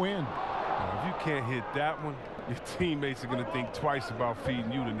shot to go in. Now, if you can't hit that one, your teammates are going to think twice about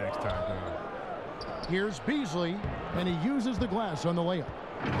feeding you the next time down. Here's Beasley, and he uses the glass on the layup.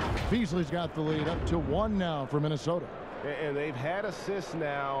 Beasley's got the lead up to 1 now for Minnesota. And they've had assists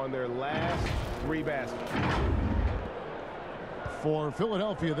now on their last 3 baskets. For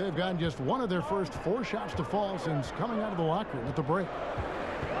Philadelphia, they've gotten just 1 of their first 4 shots to fall since coming out of the locker room at the break.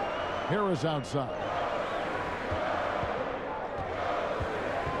 Harris outside.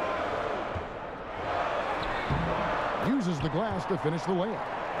 Uses the glass to finish the layup.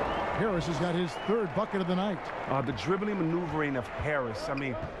 Harris has got his 3rd bucket of the night. The dribbling maneuvering of Harris, I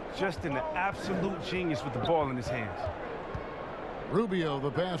mean, just an absolute genius with the ball in his hands. Rubio, the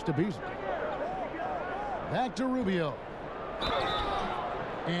pass to Beasley. Back to Rubio.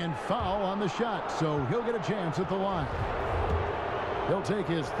 And foul on the shot, so he'll get a chance at the line. He'll take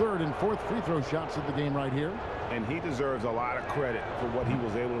his 3rd and 4th free throw shots of the game right here. And he deserves a lot of credit for what he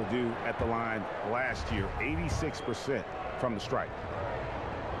was able to do at the line last year. 86% from the stripe.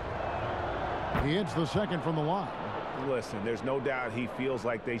 He hits the 2nd from the line. Listen, there's no doubt he feels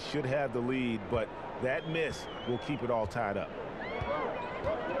like they should have the lead, but that miss will keep it all tied up.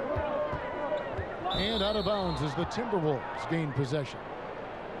 And out of bounds as the Timberwolves gain possession.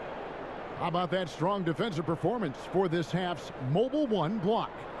 How about that strong defensive performance for this half's mobile 1 block?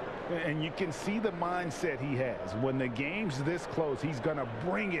 And you can see the mindset he has. When the game's this close, he's going to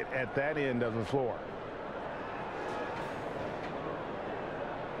bring it at that end of the floor.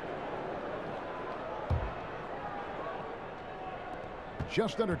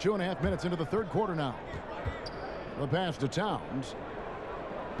 Just under 2.5 minutes into the 3rd quarter now. The pass to Towns.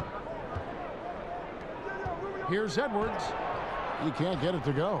 Here's Edwards. He can't get it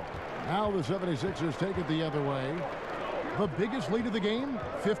to go. Now the 76ers take it the other way. The biggest lead of the game,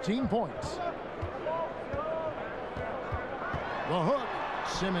 15 points. The hook.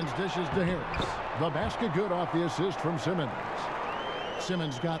 Simmons dishes to Harris. The basket good off the assist from Simmons.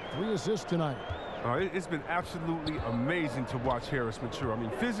 Simmons got 3 assists tonight. It's been absolutely amazing to watch Harris mature. I mean,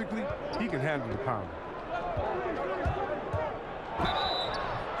 physically, he can handle the pound.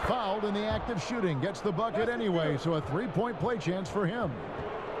 Fouled in the act of shooting. Gets the bucket anyway, so a 3-point play chance for him.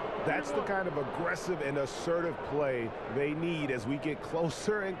 That's the kind of aggressive and assertive play they need as we get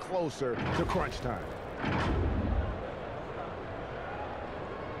closer and closer to crunch time.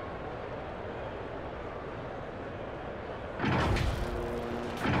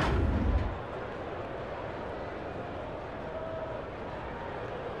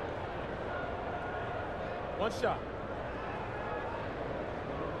 One shot.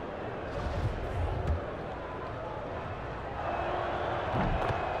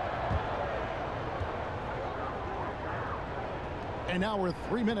 And now we're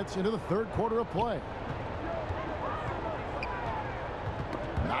 3 minutes into the 3rd quarter of play.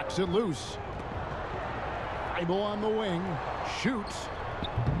 Knocks it loose. Bible on the wing. Shoots.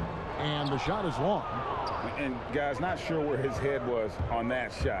 And the shot is long. And guys, not sure where his head was on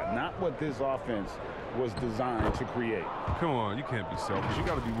that shot. Not what this offense was designed to create. Come on, you can't be selfish. You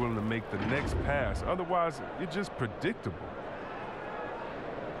got to be willing to make the next pass. Otherwise, you're just predictable.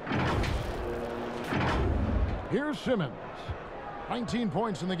 Here's Simmons. 19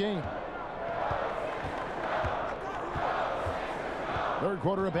 points in the game. Third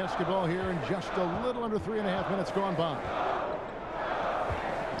quarter of basketball here, and just a little under 3.5 minutes gone by.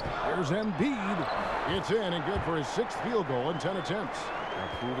 Here's Embiid. It's in and good for his 6th field goal in 10 attempts. And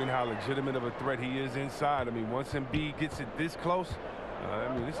proving how legitimate of a threat he is inside. I mean, once Embiid gets it this close, I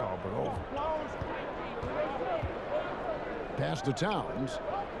mean, it's all but over. Pass to Towns.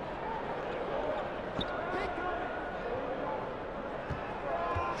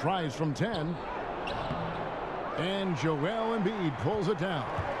 Tries from 10. And Joel Embiid pulls it down.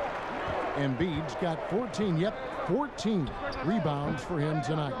 Embiid's got 14 rebounds for him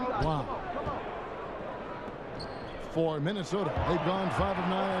tonight. Wow. For Minnesota, they've gone 5 of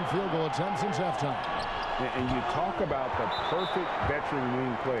 9 on field goal attempts since halftime. And you talk about the perfect veteran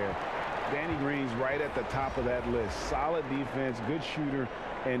wing player. Danny Green's right at the top of that list. Solid defense, good shooter,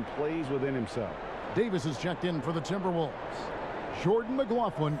 and plays within himself. Davis is checked in for the Timberwolves. Jordan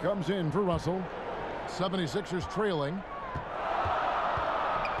McLaughlin comes in for Russell. 76ers trailing.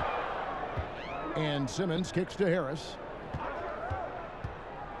 And Simmons kicks to Harris.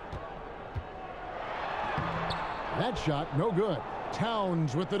 That shot, no good.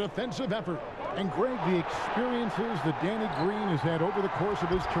 Towns with the defensive effort. And Greg, the experiences that Danny Green has had over the course of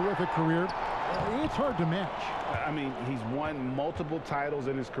his terrific career, it's hard to match. I mean, he's won multiple titles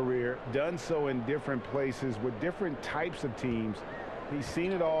in his career, done so in different places with different types of teams. He's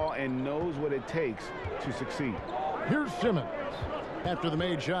seen it all and knows what it takes to succeed. Here's Simmons after the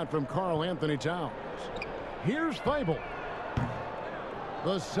made shot from Karl Anthony Towns. Here's Thibault.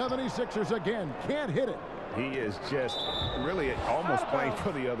 The 76ers again can't hit it. He is just really almost playing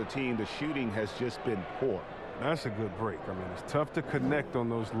for the other team. The shooting has just been poor. That's a good break. I mean, it's tough to connect on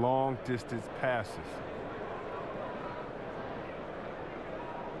those long distance passes.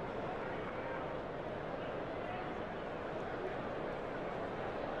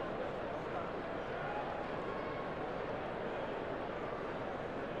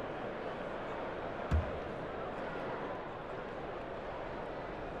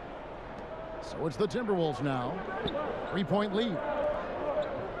 So it's the Timberwolves now. 3-point lead.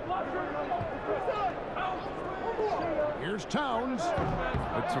 Here's Towns.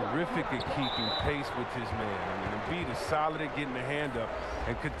 Terrific at keeping pace with his man. I mean, Embiid is solid at getting the hand up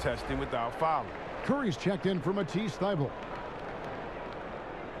and contesting without fouling. Curry's checked in for Matisse Thybulle.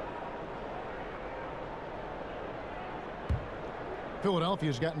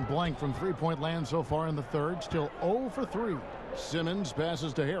 Philadelphia's gotten blank from three-point land so far in the third. Still 0 for 3. Simmons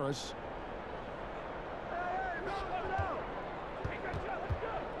passes to Harris.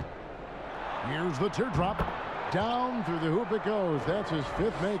 Here's the teardrop. Down through the hoop it goes. That's his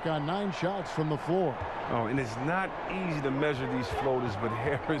 5th make on 9 shots from the floor. Oh, and it's not easy to measure these floaters, but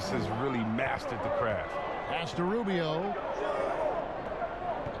Harris has really mastered the craft. Pass to Rubio.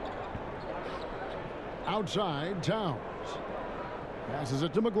 Outside, Towns. Passes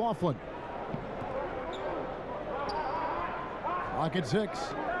it to McLaughlin. Clock at 6.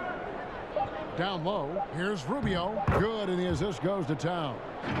 Down low. Here's Rubio. Good, and the assist goes to Towns.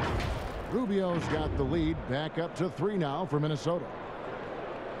 Rubio's got the lead. Back up to 3 now for Minnesota.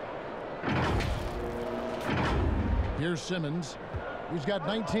 Here's Simmons. He's got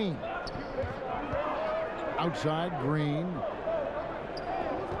 19. Outside, Green.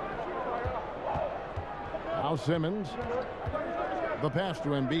 Now Simmons. The pass to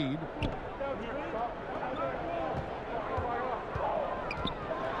Embiid.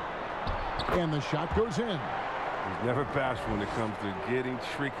 And the shot goes in. He's never bashful when it comes to getting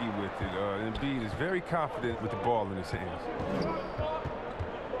tricky with it. Embiid is very confident with the ball in his hands.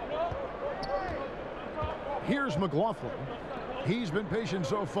 Here's McLaughlin. He's been patient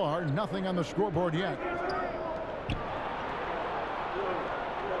so far. Nothing on the scoreboard yet.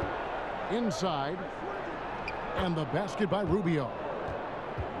 Inside. And the basket by Rubio.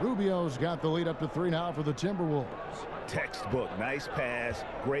 Rubio's got the lead up to 3 now for the Timberwolves. Textbook. Nice pass.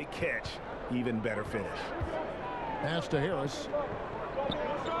 Great catch. Even better finish. Pass to Harris.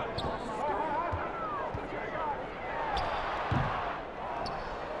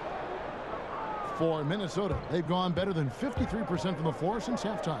 For Minnesota, they've gone better than 53% from the floor since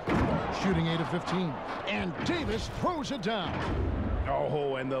halftime. Shooting 8 of 15. And Davis throws it down.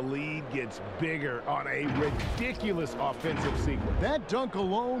 Oh, and the lead gets bigger on a ridiculous offensive sequence. That dunk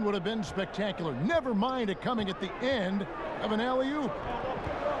alone would have been spectacular. Never mind it coming at the end of an alley-oop.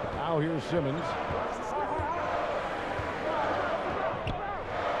 Now here's Simmons.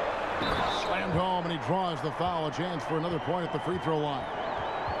 Slam Sent home, and he draws the foul. A chance for another point at the free throw line.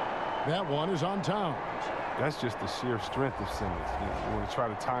 That one is on Towns. That's just the sheer strength of Simmons. You want to try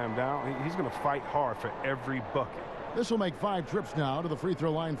to tie him down, he's going to fight hard for every bucket. This will make 5 trips now to the free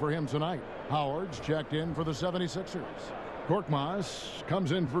throw line for him tonight. Howard's checked in for the 76ers. Korkmaz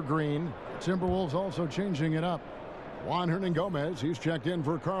comes in for Green. Timberwolves also changing it up. Juan Hernan-Gomez, he's checked in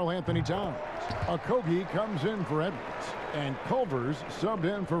for Karl Anthony Towns. Okogie comes in for Edwards. And Culver's subbed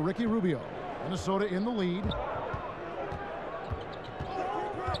in for Ricky Rubio. Minnesota in the lead.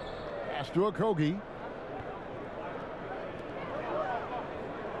 Pass to Okogie.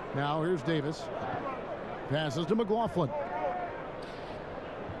 Now here's Davis. Passes to McLaughlin.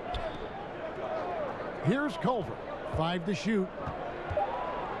 Here's Culver. 5 to shoot.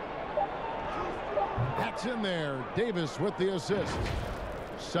 That's in there. Davis with the assist.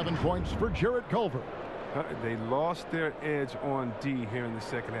 7 points for Jarrett Culver. They lost their edge on D here in the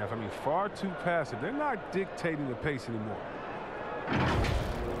second half. I mean, far too passive. They're not dictating the pace anymore.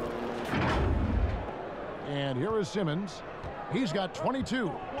 And here is Simmons. He's got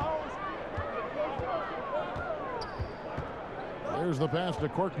 22. There's the pass to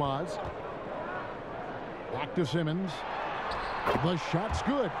Korkmaz. Back to Simmons. The shot's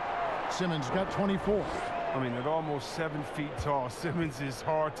good. Simmons got 24. I mean, at almost 7 feet tall, Simmons is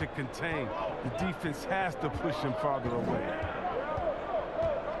hard to contain. The defense has to push him farther away.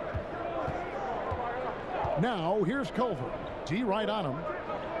 Now, here's Culver. D right on him.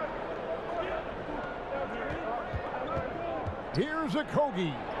 Here's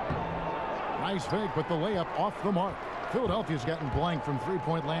Okogie. Nice fake, but the layup off the mark. Philadelphia's gotten blank from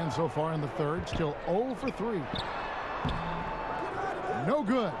three-point land so far in the third. Still 0 for 3. No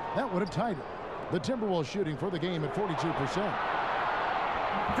good. That would have tied it. The Timberwolves shooting for the game at 42%.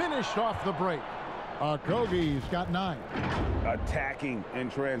 Finished off the break. Okogie's got 9. Attacking in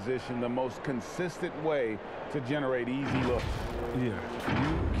transition, the most consistent way to generate easy looks. Yeah,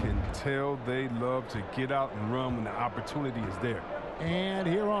 you can tell they love to get out and run when the opportunity is there. And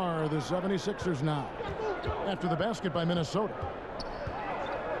here are the 76ers now. After the basket by Minnesota.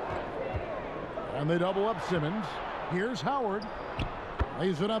 And they double up Simmons. Here's Howard.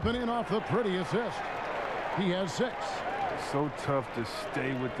 Lays it up and in off the pretty assist. He has 6. So tough to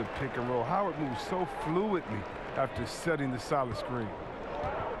stay with the pick and roll. Howard moves so fluidly after setting the solid screen.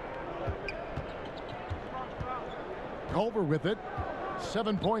 Culver with it.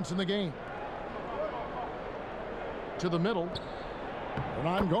 7 points in the game. To the middle.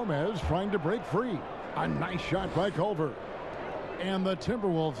 Hernan-Gomez trying to break free. A nice shot by Culver. And the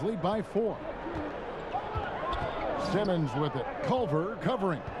Timberwolves lead by 4. Simmons with it. Culver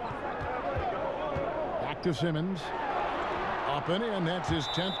covering. Back to Simmons. Up and in. That's his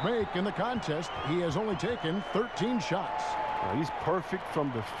 10th make in the contest. He has only taken 13 shots. Well, he's perfect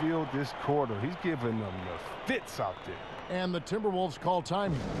from the field this quarter. He's giving them the fits out there. And the Timberwolves call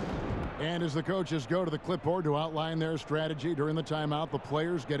time here. And as the coaches go to the clipboard to outline their strategy during the timeout, the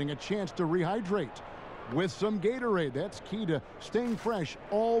players getting a chance to rehydrate with some Gatorade. That's key to staying fresh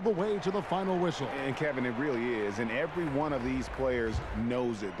all the way to the final whistle. And Kevin, it really is. And every one of these players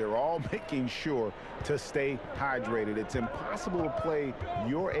knows it. They're all making sure to stay hydrated. It's impossible to play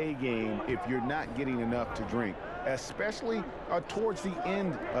your A game if you're not getting enough to drink, especially towards the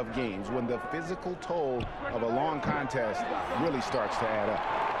end of games when the physical toll of a long contest really starts to add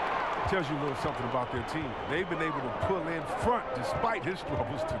up. Tells you a little something about their team. They've been able to pull in front despite his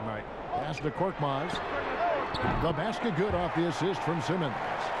troubles tonight. Pass to Korkmaz. The basket good off the assist from Simmons.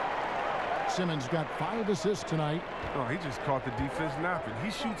 Simmons got 5 assists tonight. Oh, he just caught the defense napping.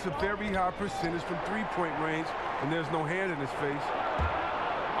 He shoots a very high percentage from three-point range, and there's no hand in his face.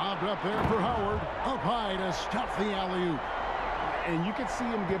 Lobbed up there for Howard. Up high to stuff the alley-oop. And you could see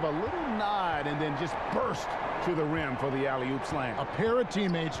him give a little nod and then just burst to the rim for the alley-oop slam. A pair of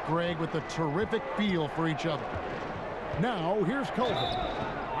teammates, Greg, with a terrific feel for each other. Now, here's Culver.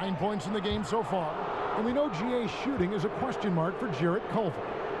 9 points in the game so far. And we know GA's shooting is a question mark for Jarrett Culver.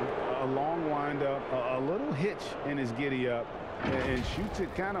 A long windup, a little hitch in his giddy-up, and shoots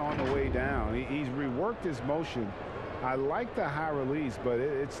it kind of on the way down. He's reworked his motion. I like the high release, but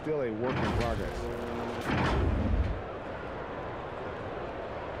it's still a work in progress.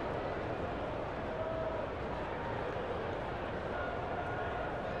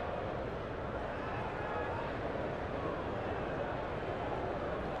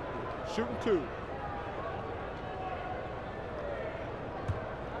 Shooting 2.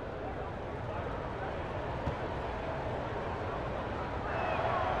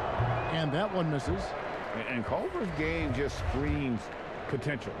 And that one misses. And Culver's game just screams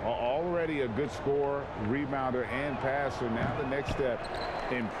potential. Already a good scorer, rebounder, and passer. Now the next step,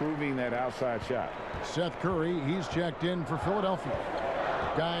 improving that outside shot. Seth Curry, he's checked in for Philadelphia.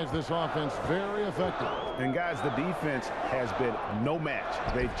 Guys, this offense very effective. And guys, the defense has been no match.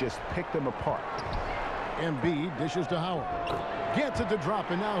 They've just picked them apart. Embiid dishes to Howard. Gets it to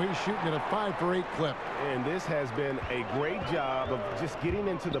drop, and now he's shooting at a 5-for-8 clip. And this has been a great job of just getting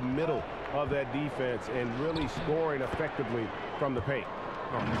into the middle of that defense and really scoring effectively from the paint.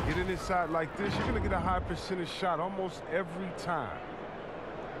 No, you get it inside like this, you're going to get a high percentage shot almost every time.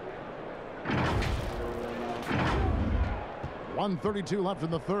 1:32 left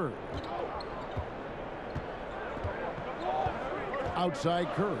in the third. Outside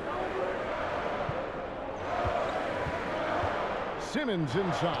Curry. Simmons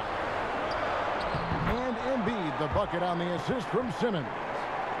inside. And Embiid, the bucket on the assist from Simmons.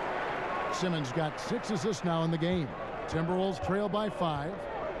 Simmons got 6 assists now in the game. Timberwolves trail by 5.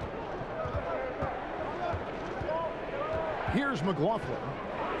 Here's McLaughlin.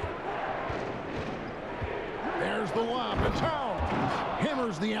 There's the lob to Towns.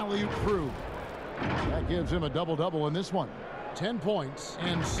 Hammers the alley-oop through. That gives him a double-double in this one. 10 points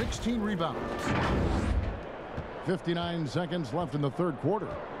and 16 rebounds. 59 seconds left in the third quarter.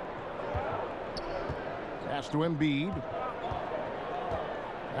 Pass to Embiid.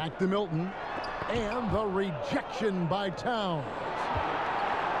 Back to Milton. And the rejection by Towns.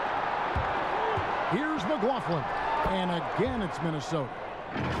 Here's McLaughlin. And again, it's Minnesota.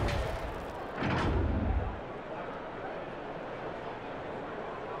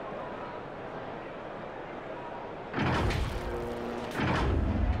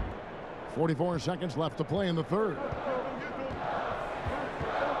 .44 seconds left to play in the third.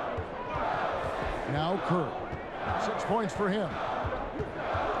 Now Curry. 6 points for him.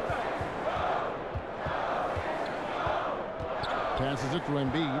 Passes it to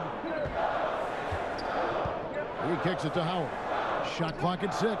Embiid. He kicks it to Howard. Shot clock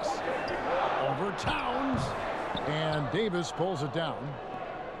at 6. Over Towns. And Davis pulls it down.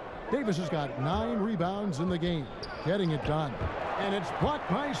 Davis has got 9 rebounds in the game. Getting it done. And it's blocked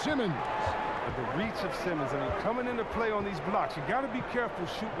by Simmons. The reach of Simmons, I mean, coming into play on these blocks, you got to be careful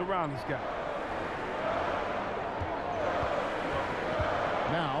shooting around this guy.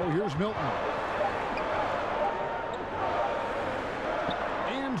 Now, here's Milton.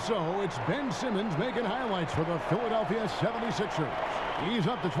 And so, it's Ben Simmons making highlights for the Philadelphia 76ers. He's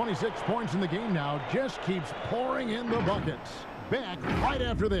up to 26 points in the game now, just keeps pouring in the buckets. Back right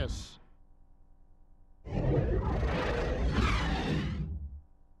after this.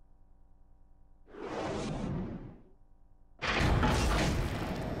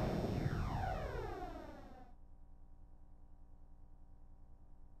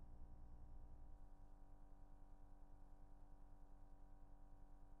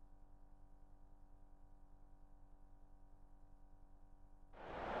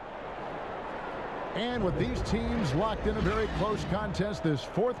 And with these teams locked in a very close contest, this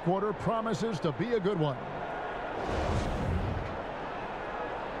fourth quarter promises to be a good one.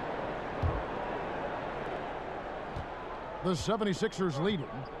 The 76ers leading.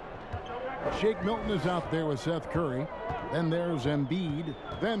 Shake Milton is out there with Seth Curry. Then there's Embiid.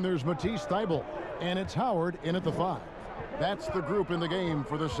 Then there's Matisse Thybulle. And it's Howard in at the 5. That's the group in the game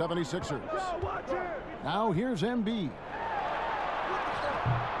for the 76ers. Now here's Embiid.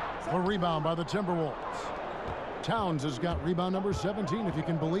 A rebound by the Timberwolves. Towns has got rebound number 17, if you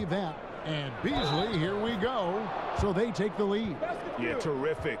can believe that. And Beasley, here we go. So they take the lead. Yeah,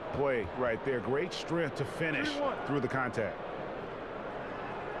 terrific play right there. Great strength to finish through the contact.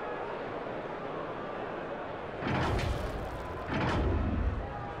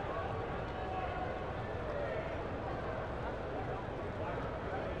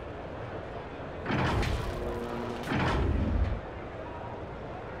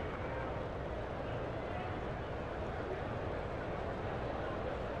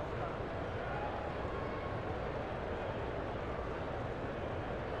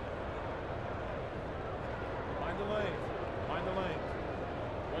 Find the lane.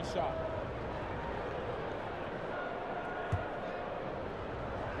 One shot.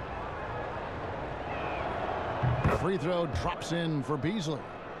 Free throw drops in for Beasley.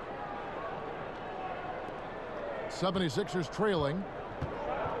 76ers trailing.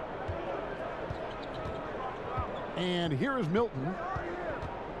 And here is Milton.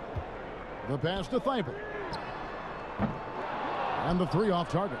 The pass to Thybulle. And the 3 off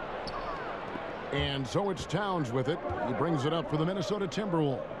target. And so it's Towns with it. He brings it up for the Minnesota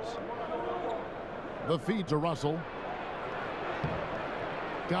Timberwolves. The feed to Russell.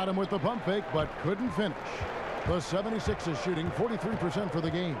 Got him with the pump fake, but couldn't finish. The 76ers shooting 43% for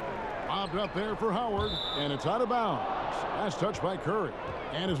the game. Lobbed up there for Howard, and it's out of bounds. Last touch by Curry.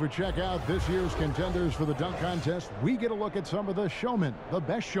 And as we check out this year's contenders for the dunk contest, we get a look at some of the showmen, the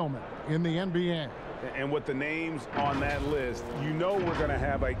best showmen in the NBA. And with the names on that list, you know we're going to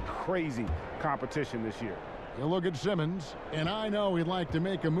have a crazy competition this year. You look at Simmons, and I know he'd like to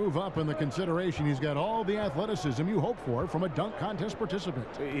make a move up in the consideration. He's got all the athleticism you hope for from a dunk contest participant.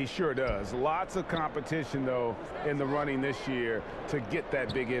 He sure does. Lots of competition, though, in the running this year to get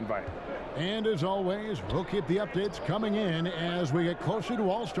that big invite. And as always, we'll keep the updates coming in as we get closer to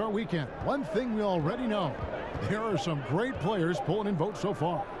All-Star Weekend. One thing we already know, there are some great players pulling in votes so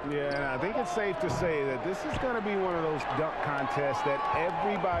far. Yeah, and I think it's safe to say that this is going to be one of those dunk contests that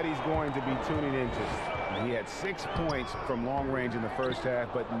everybody's going to be tuning into. He had 6 points from long range in the first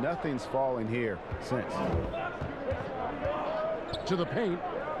half, but nothing's fallen here since. To the paint,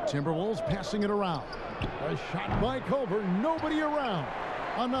 Timberwolves passing it around. A shot by Culver, nobody around.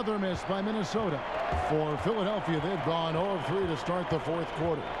 Another miss by Minnesota. For Philadelphia, they've gone 0 of 3 to start the fourth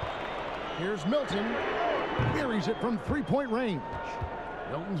quarter. Here's Milton. Buries it from three-point range.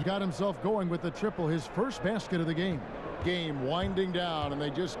 Milton's got himself going with the triple, his first basket of the game. Game winding down, and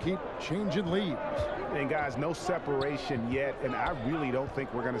they just keep changing leads. And guys, no separation yet, and I really don't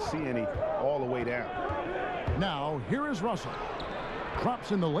think we're going to see any all the way down. Now, here is Russell.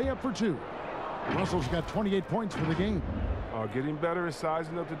 Drops in the layup for 2. Russell's got 28 points for the game. Getting better at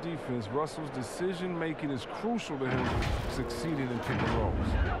sizing up the defense. Russell's decision-making is crucial to him succeeding in pick and rolls.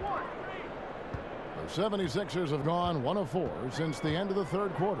 The 76ers have gone 1 of 4 since the end of the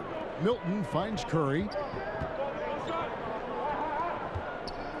third quarter. Milton finds Curry.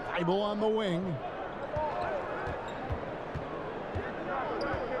 Thibault on the wing.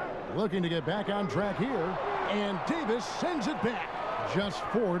 Looking to get back on track here. And Davis sends it back. Just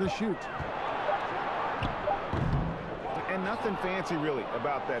 4 to shoot. And nothing fancy, really,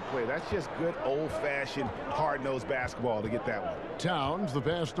 about that play. That's just good old-fashioned, hard-nosed basketball to get that one. Towns, the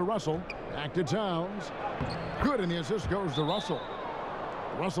pass to Russell. Back to Towns. Good, and the assist goes to Russell.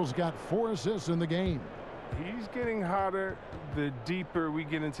 Russell's got 4 assists in the game. He's getting hotter the deeper we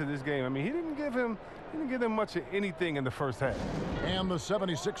get into this game. I mean, he didn't give him much of anything in the first half. And the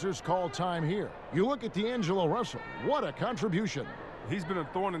 76ers call time here. You look at D'Angelo Russell. What a contribution. He's been a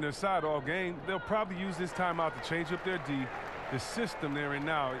thorn in their side all game. They'll probably use this timeout to change up their D. The system they're in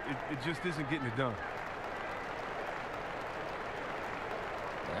now, it just isn't getting it done.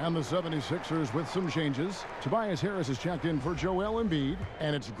 And the 76ers with some changes. Tobias Harris is checked in for Joel Embiid,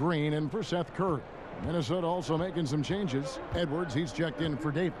 and it's Green in for Seth Curry. Minnesota also making some changes. Edwards, he's checked in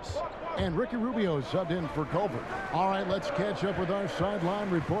for Davis. And Ricky Rubio is subbed in for Culver. All right, let's catch up with our sideline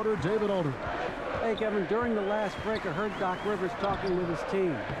reporter, David Aldridge. Hey, Kevin, during the last break, I heard Doc Rivers talking with his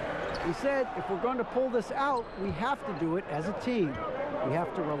team. He said if we're going to pull this out, we have to do it as a team. We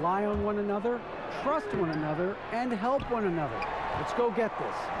have to rely on one another, trust one another, and help one another. Let's go get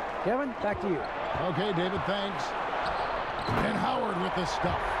this. Kevin, back to you. Okay, David, thanks. And Howard with the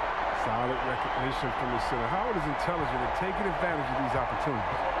stuff. Solid recognition from the center. Howard is intelligent at taking advantage of these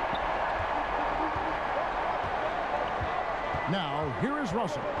opportunities. Now, here is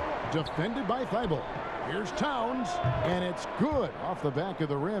Russell. Defended by Thibault. Here's Towns, and it's good off the back of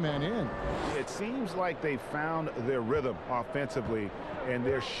the rim and in. It seems like they found their rhythm offensively, and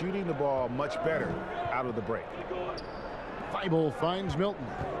they're shooting the ball much better out of the break. Thibault finds Milton.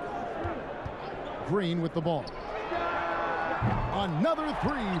 Green with the ball. Another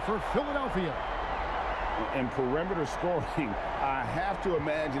 3 for Philadelphia. And perimeter scoring, I have to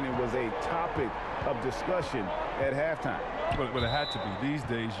imagine it was a topic of discussion at halftime. But it had to be. These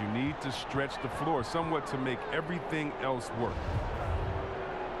days, you need to stretch the floor somewhat to make everything else work.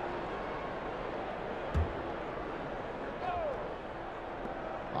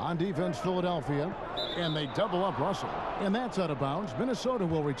 On defense, Philadelphia. And they double up Russell. And that's out of bounds. Minnesota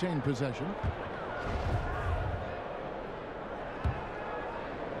will retain possession.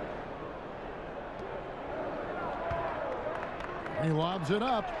 He lobs it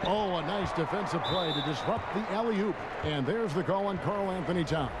up. Oh, a nice defensive play to disrupt the alley-oop. And there's the call on Karl Anthony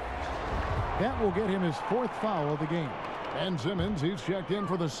Towns. That will get him his 4th foul of the game. Ben Simmons, he's checked in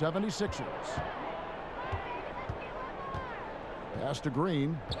for the 76ers. Pass to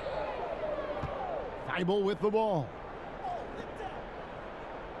Green. Thibault with the ball.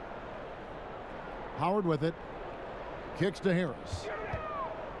 Howard with it. Kicks to Harris.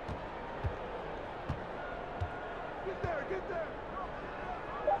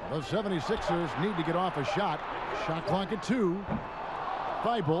 The 76ers need to get off a shot. Shot clock at 2.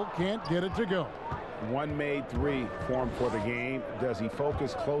 Thibault can't get it to go. one made three for him for the game. Does he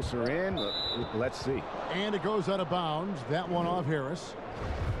focus closer in? Let's see. And it goes out of bounds. That one off Harris.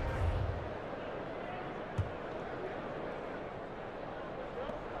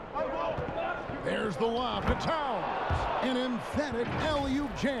 There's the lob to Towns. An emphatic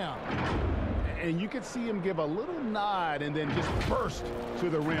alley-oop jam. And you could see him give a little nod and then just burst to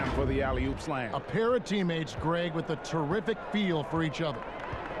the rim for the alley-oop slam. A pair of teammates, Greg, with a terrific feel for each other.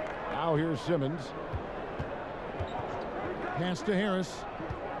 Now here's Simmons. Pass to Harris.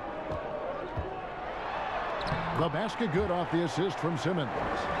 The basket good off the assist from Simmons.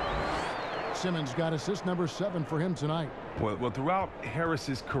 Simmons got assist number 7 for him tonight. Well, throughout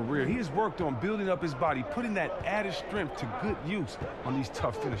Harris's career, he has worked on building up his body, putting that added strength to good use on these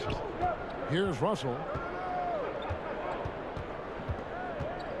tough finishes. Here's Russell.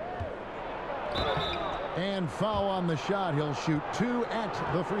 And foul on the shot. He'll shoot 2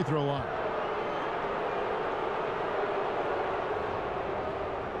 at the free throw line.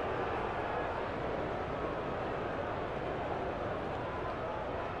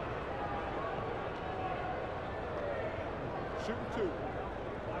 Shooting 2.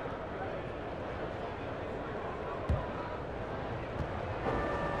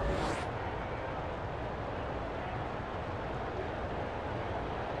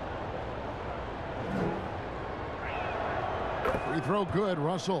 Free throw good,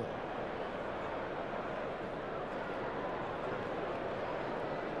 Russell.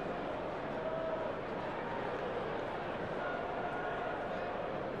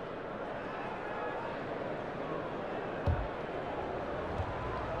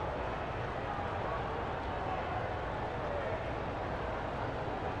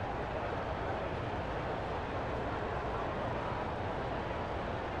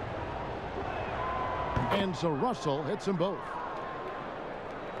 And so Russell hits them both.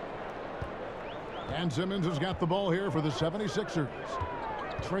 And Simmons has got the ball here for the 76ers.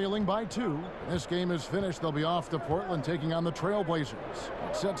 Trailing by 2. This game is finished. They'll be off to Portland taking on the Trailblazers.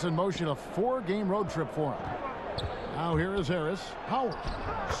 It sets in motion a 4-game road trip for him. Now here is Harris. Howard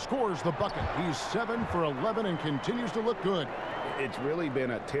scores the bucket. He's 7 for 11 and continues to look good. It's really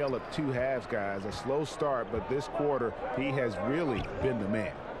been a tale of two halves, guys. A slow start, but this quarter, he has really been the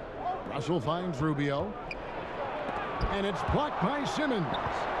man. Russell finds Rubio. And it's blocked by Simmons.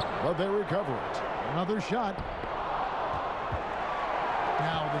 But they recover it. Another shot.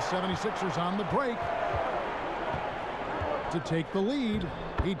 Now the 76ers on the break to take the lead.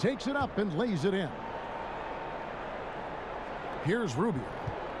 He takes it up and lays it in. Here's Rubio.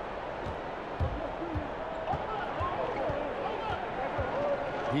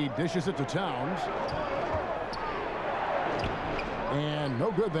 He dishes it to Towns. And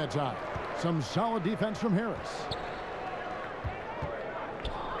no good that time. Some solid defense from Harris.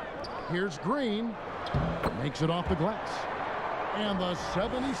 Here's Green. Makes it off the glass. And the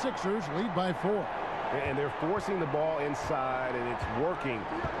 76ers lead by 4. And they're forcing the ball inside, and it's working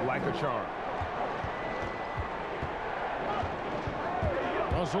like a charm.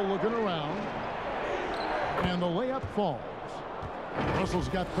 Russell looking around. And the layup falls. Russell's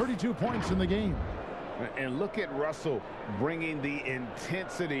got 32 points in the game. And look at Russell bringing the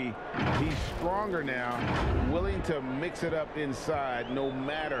intensity. He's stronger now, willing to mix it up inside no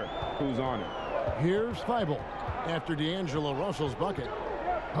matter who's on it. Here's Thibault after D'Angelo Russell's bucket.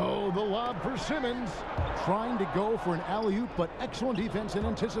 Oh, the lob for Simmons. Trying to go for an alley-oop, but excellent defense and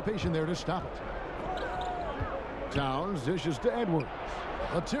anticipation there to stop it. Towns dishes to Edwards.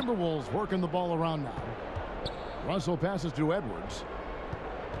 The Timberwolves working the ball around now. Russell passes to Edwards.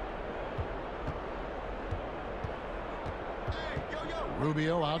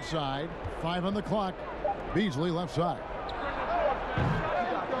 Rubio outside. 5 on the clock. Beasley left side.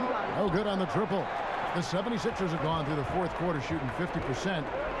 No good on the triple. The 76ers have gone through the fourth quarter shooting 50%.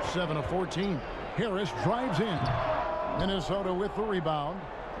 7 of 14. Harris drives in. Minnesota with the rebound.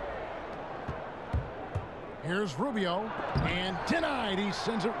 Here's Rubio. And denied. He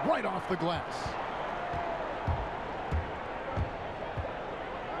sends it right off the glass.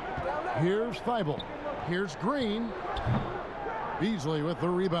 Here's Thibault. Here's Green. Beasley with the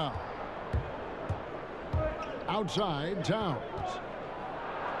rebound. Outside, Towns.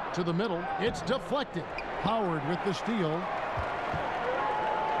 To the middle. It's deflected. Howard with the steal.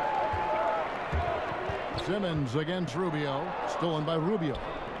 Simmons against Rubio. Stolen by Rubio.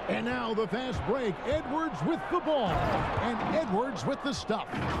 And now the fast break. Edwards with the ball. And Edwards with the stuff.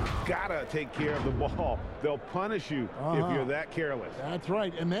 Gotta take care of the ball. They'll punish you if you're that careless. That's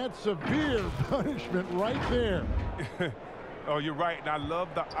right. And that's severe punishment right there. Oh, you're right, and I love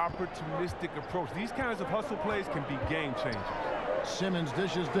the opportunistic approach. These kinds of hustle plays can be game changers. Simmons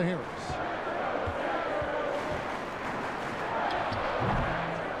dishes to Harris.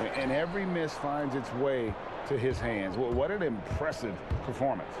 And every miss finds its way to his hands. Well, what an impressive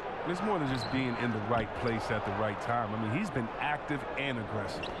performance. It's more than just being in the right place at the right time. I mean, he's been active and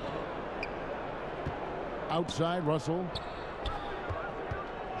aggressive. Outside, Russell.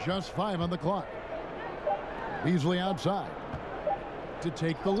 Just 5 on the clock. Beasley outside to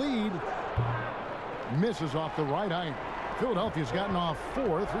take the lead. Misses off the right iron. Philadelphia's gotten off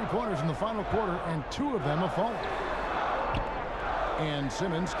 4 3-pointers in the final quarter, and 2 of them have fallen. And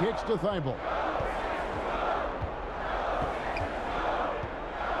Simmons kicks to Thibault.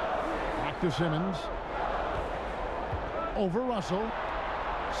 Back to Simmons. Over Russell.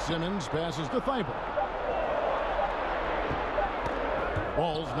 Simmons passes to Thibault.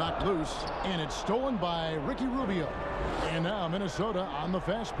 Ball's knocked loose, and it's stolen by Ricky Rubio. And now Minnesota on the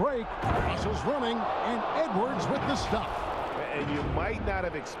fast break. Russell's running, and Edwards with the stop. And you might not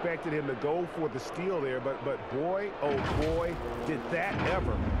have expected him to go for the steal there, but boy, oh boy, did that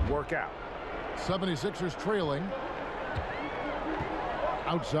ever work out. 76ers trailing.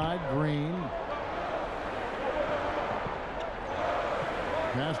 Outside, Green.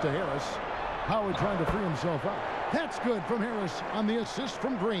 Pass to Harris. Howard trying to free himself up. That's good from Harris on the assist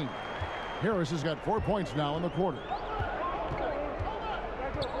from Green. Harris has got 4 points now in the quarter.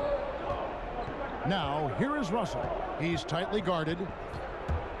 Now, here is Russell. He's tightly guarded.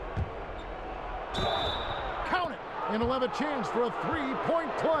 Count it! And he'll have a chance for a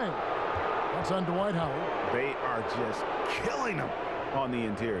 3-point play. That's on Dwight Howard. They are just killing him on the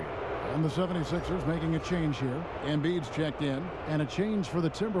interior. And the 76ers making a change here. Embiid's checked in. And a change for the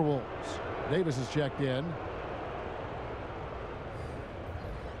Timberwolves. Davis is checked in.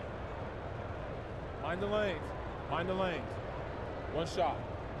 Mind the lanes. Mind the lanes. One shot.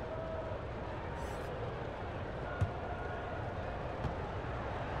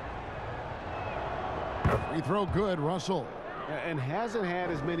 Free throw good, Russell. And hasn't had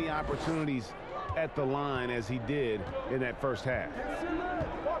as many opportunities at the line as he did in that first half.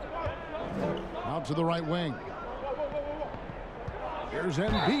 Out to the right wing. Here's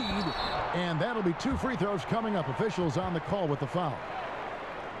Embiid. And that'll be 2 free throws coming up. Officials on the call with the foul.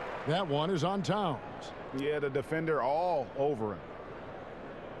 That one is on Towns. Yeah, the defender all over him.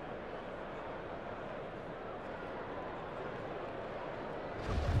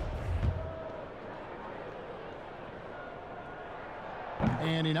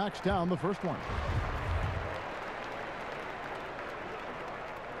 And he knocks down the first one.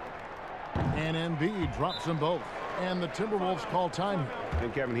 And Embiid drops them both. And the Timberwolves call time.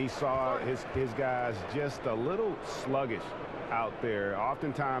 And Kevin, he saw his guys just a little sluggish out there.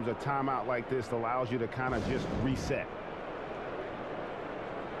 Oftentimes a timeout like this allows you to kind of just reset.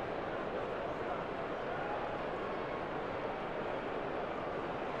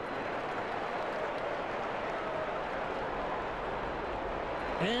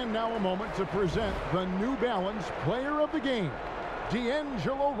 And now a moment to present the New Balance Player of the Game,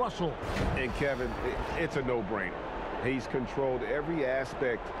 D'Angelo Russell. And Kevin, it's a no-brainer. He's controlled every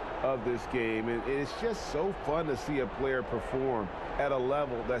aspect of this game, and it's just so fun to see a player perform at a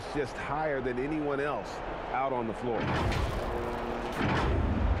level that's just higher than anyone else out on the floor.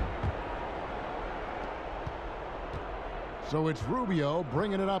 So it's Rubio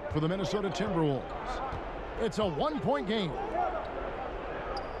bringing it up for the Minnesota Timberwolves. It's a 1-point game.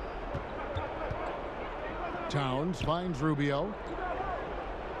 Towns finds Rubio.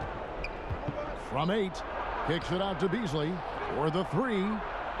 From 8. Kicks it out to Beasley for the 3.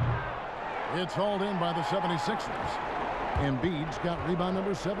 It's hauled in by the 76ers. Embiid's got rebound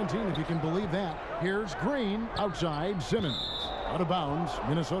number 17, if you can believe that. Here's Green outside. Simmons out of bounds.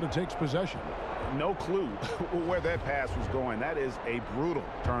 Minnesota takes possession. No clue where that pass was going. That is a brutal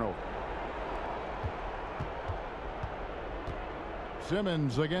turnover.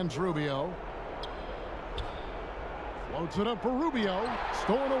 Simmons against Rubio. Floats it up for Rubio.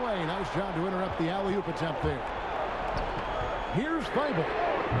 Stolen away. Nice job to interrupt the alley-oop attempt there. Here's Thibault.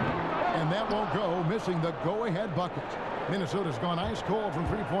 And that won't go, missing the go-ahead bucket. Minnesota's gone ice cold from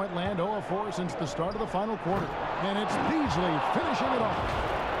three-point land, 0 of 4 since the start of the final quarter. And it's Beasley finishing it off.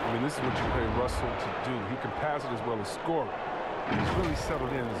 I mean, this is what you pay Russell to do. He can pass it as well as score it. He's really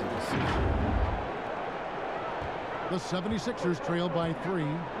settled in as a receiver. The 76ers trail by 3.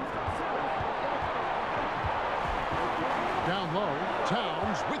 Down low,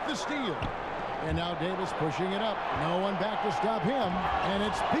 Towns with the steal. And now Davis pushing it up. No one back to stop him. And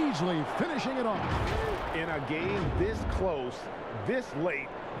it's Beasley finishing it off. In a game this close, this late,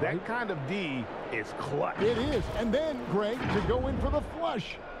 that kind of D is clutch. It is. And then, Greg, to go in for the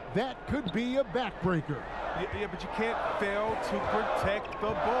flush. That could be a backbreaker. Yeah, but you can't fail to protect the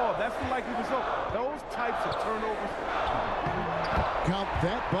ball. That's the likely result. Those types of turnovers. Count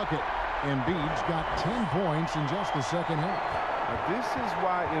that bucket. Embiid's got 10 points in just the second half. Now, this is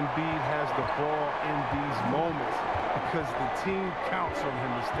why Embiid has the ball in these moments, because the team counts on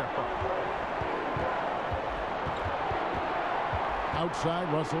him to step up. Outside,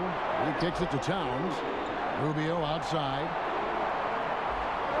 Russell. He kicks it to Towns. Rubio outside.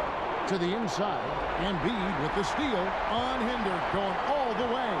 To the inside. Embiid with the steal. Unhindered, going all the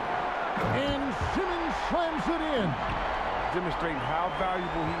way. And Simmons slams it in. Demonstrating how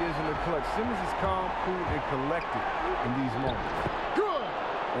valuable he is in the clutch. Simmons is calm, cool, and collected in these moments. Good.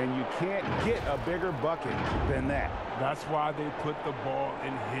 And you can't get a bigger bucket than that. That's why they put the ball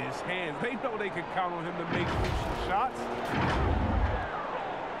in his hands. They know they can count on him to make crucial shots.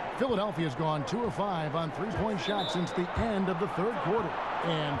 Philadelphia's gone 2 of 5 on three-point shots since the end of the third quarter.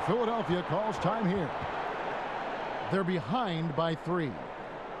 And Philadelphia calls time here. They're behind by 3.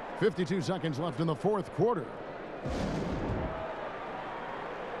 52 seconds left in the fourth quarter.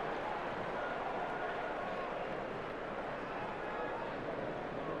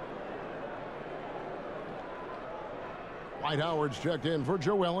 Dwight Howard's checked in for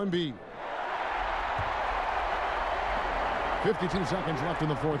Joel Embiid. 52 seconds left in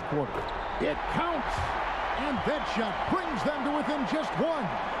the fourth quarter. It counts! And that shot brings them to within just 1.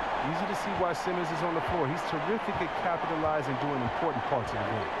 Easy to see why Simmons is on the floor. He's terrific at capitalizing and doing important parts of the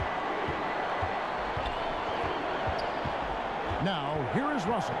game. Now, here is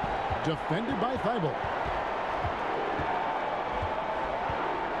Russell, defended by Thibault.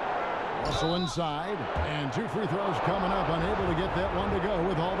 Russell inside, and 2 free throws coming up, unable to get that one to go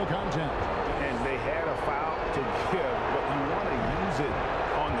with all the contact. And they had a foul to give, but you want to use it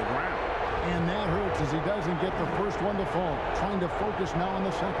on the ground. And that hurts as he doesn't get the first one to fall. Trying to focus now on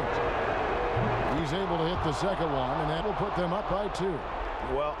the second. He's able to hit the second one, and that will put them up by 2.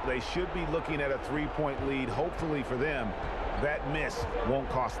 Well, they should be looking at a 3-point lead. Hopefully for them, that miss won't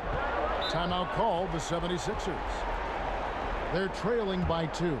cost them. Timeout called the 76ers. They're trailing by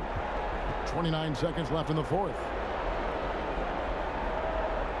 2. 29 seconds left in the fourth.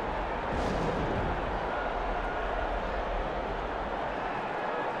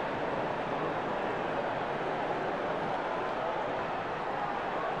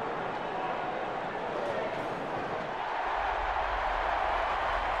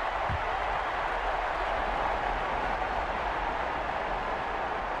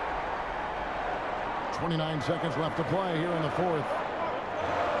 .29 seconds left to play here in the fourth.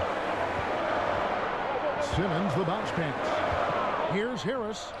 Simmons, the bounce pass. Here's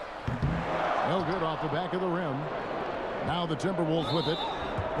Harris. No good off the back of the rim. Now the Timberwolves with it.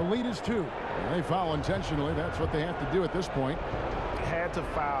 The lead is 2. They foul intentionally. That's what they have to do at this point. Had to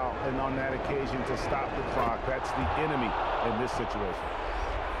foul, and on that occasion to stop the clock. That's the enemy in this situation.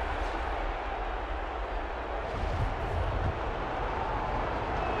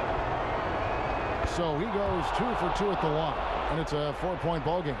 So he goes 2 for 2 at the line, and it's a 4-point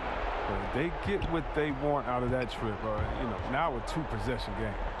ball game. They get what they want out of that trip. Now a 2-possession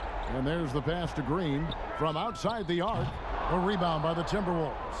game. And there's the pass to Green from outside the arc. A rebound by the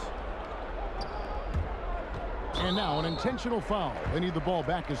Timberwolves. And now an intentional foul. They need the ball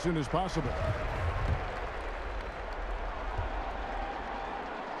back as soon as possible.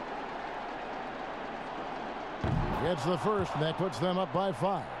 Gets the first, and that puts them up by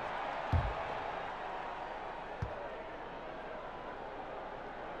 5.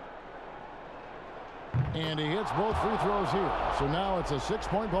 And he hits both free throws here. So now it's a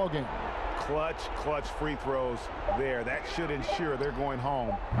 6-point ball game. Clutch free throws there. That should ensure they're going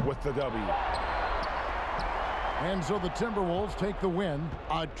home with the W. And so the Timberwolves take the win.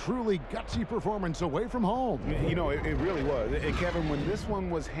 A truly gutsy performance away from home. You know, it really was. And Kevin, when this one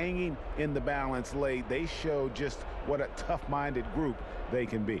was hanging in the balance late, they showed just what a tough-minded group they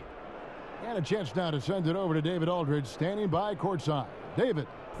can be. And a chance now to send it over to David Aldridge, standing by courtside. David.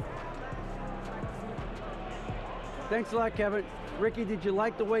 Thanks a lot, Kevin. Ricky, did you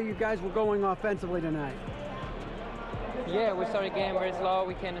like the way you guys were going offensively tonight? Yeah, we started the game very slow.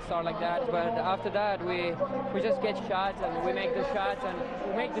 We can't start like that. But after that, we just get shots and we make the shots. And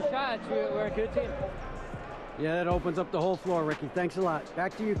we make the shots. We're a good team. Yeah, that opens up the whole floor, Ricky. Thanks a lot.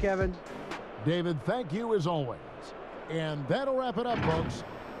 Back to you, Kevin. David, thank you as always. And that'll wrap it up, folks.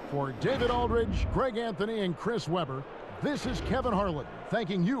 For David Aldridge, Greg Anthony, and Chris Webber, this is Kevin Harlan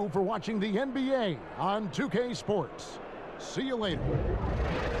thanking you for watching the NBA on 2K Sports. See you later.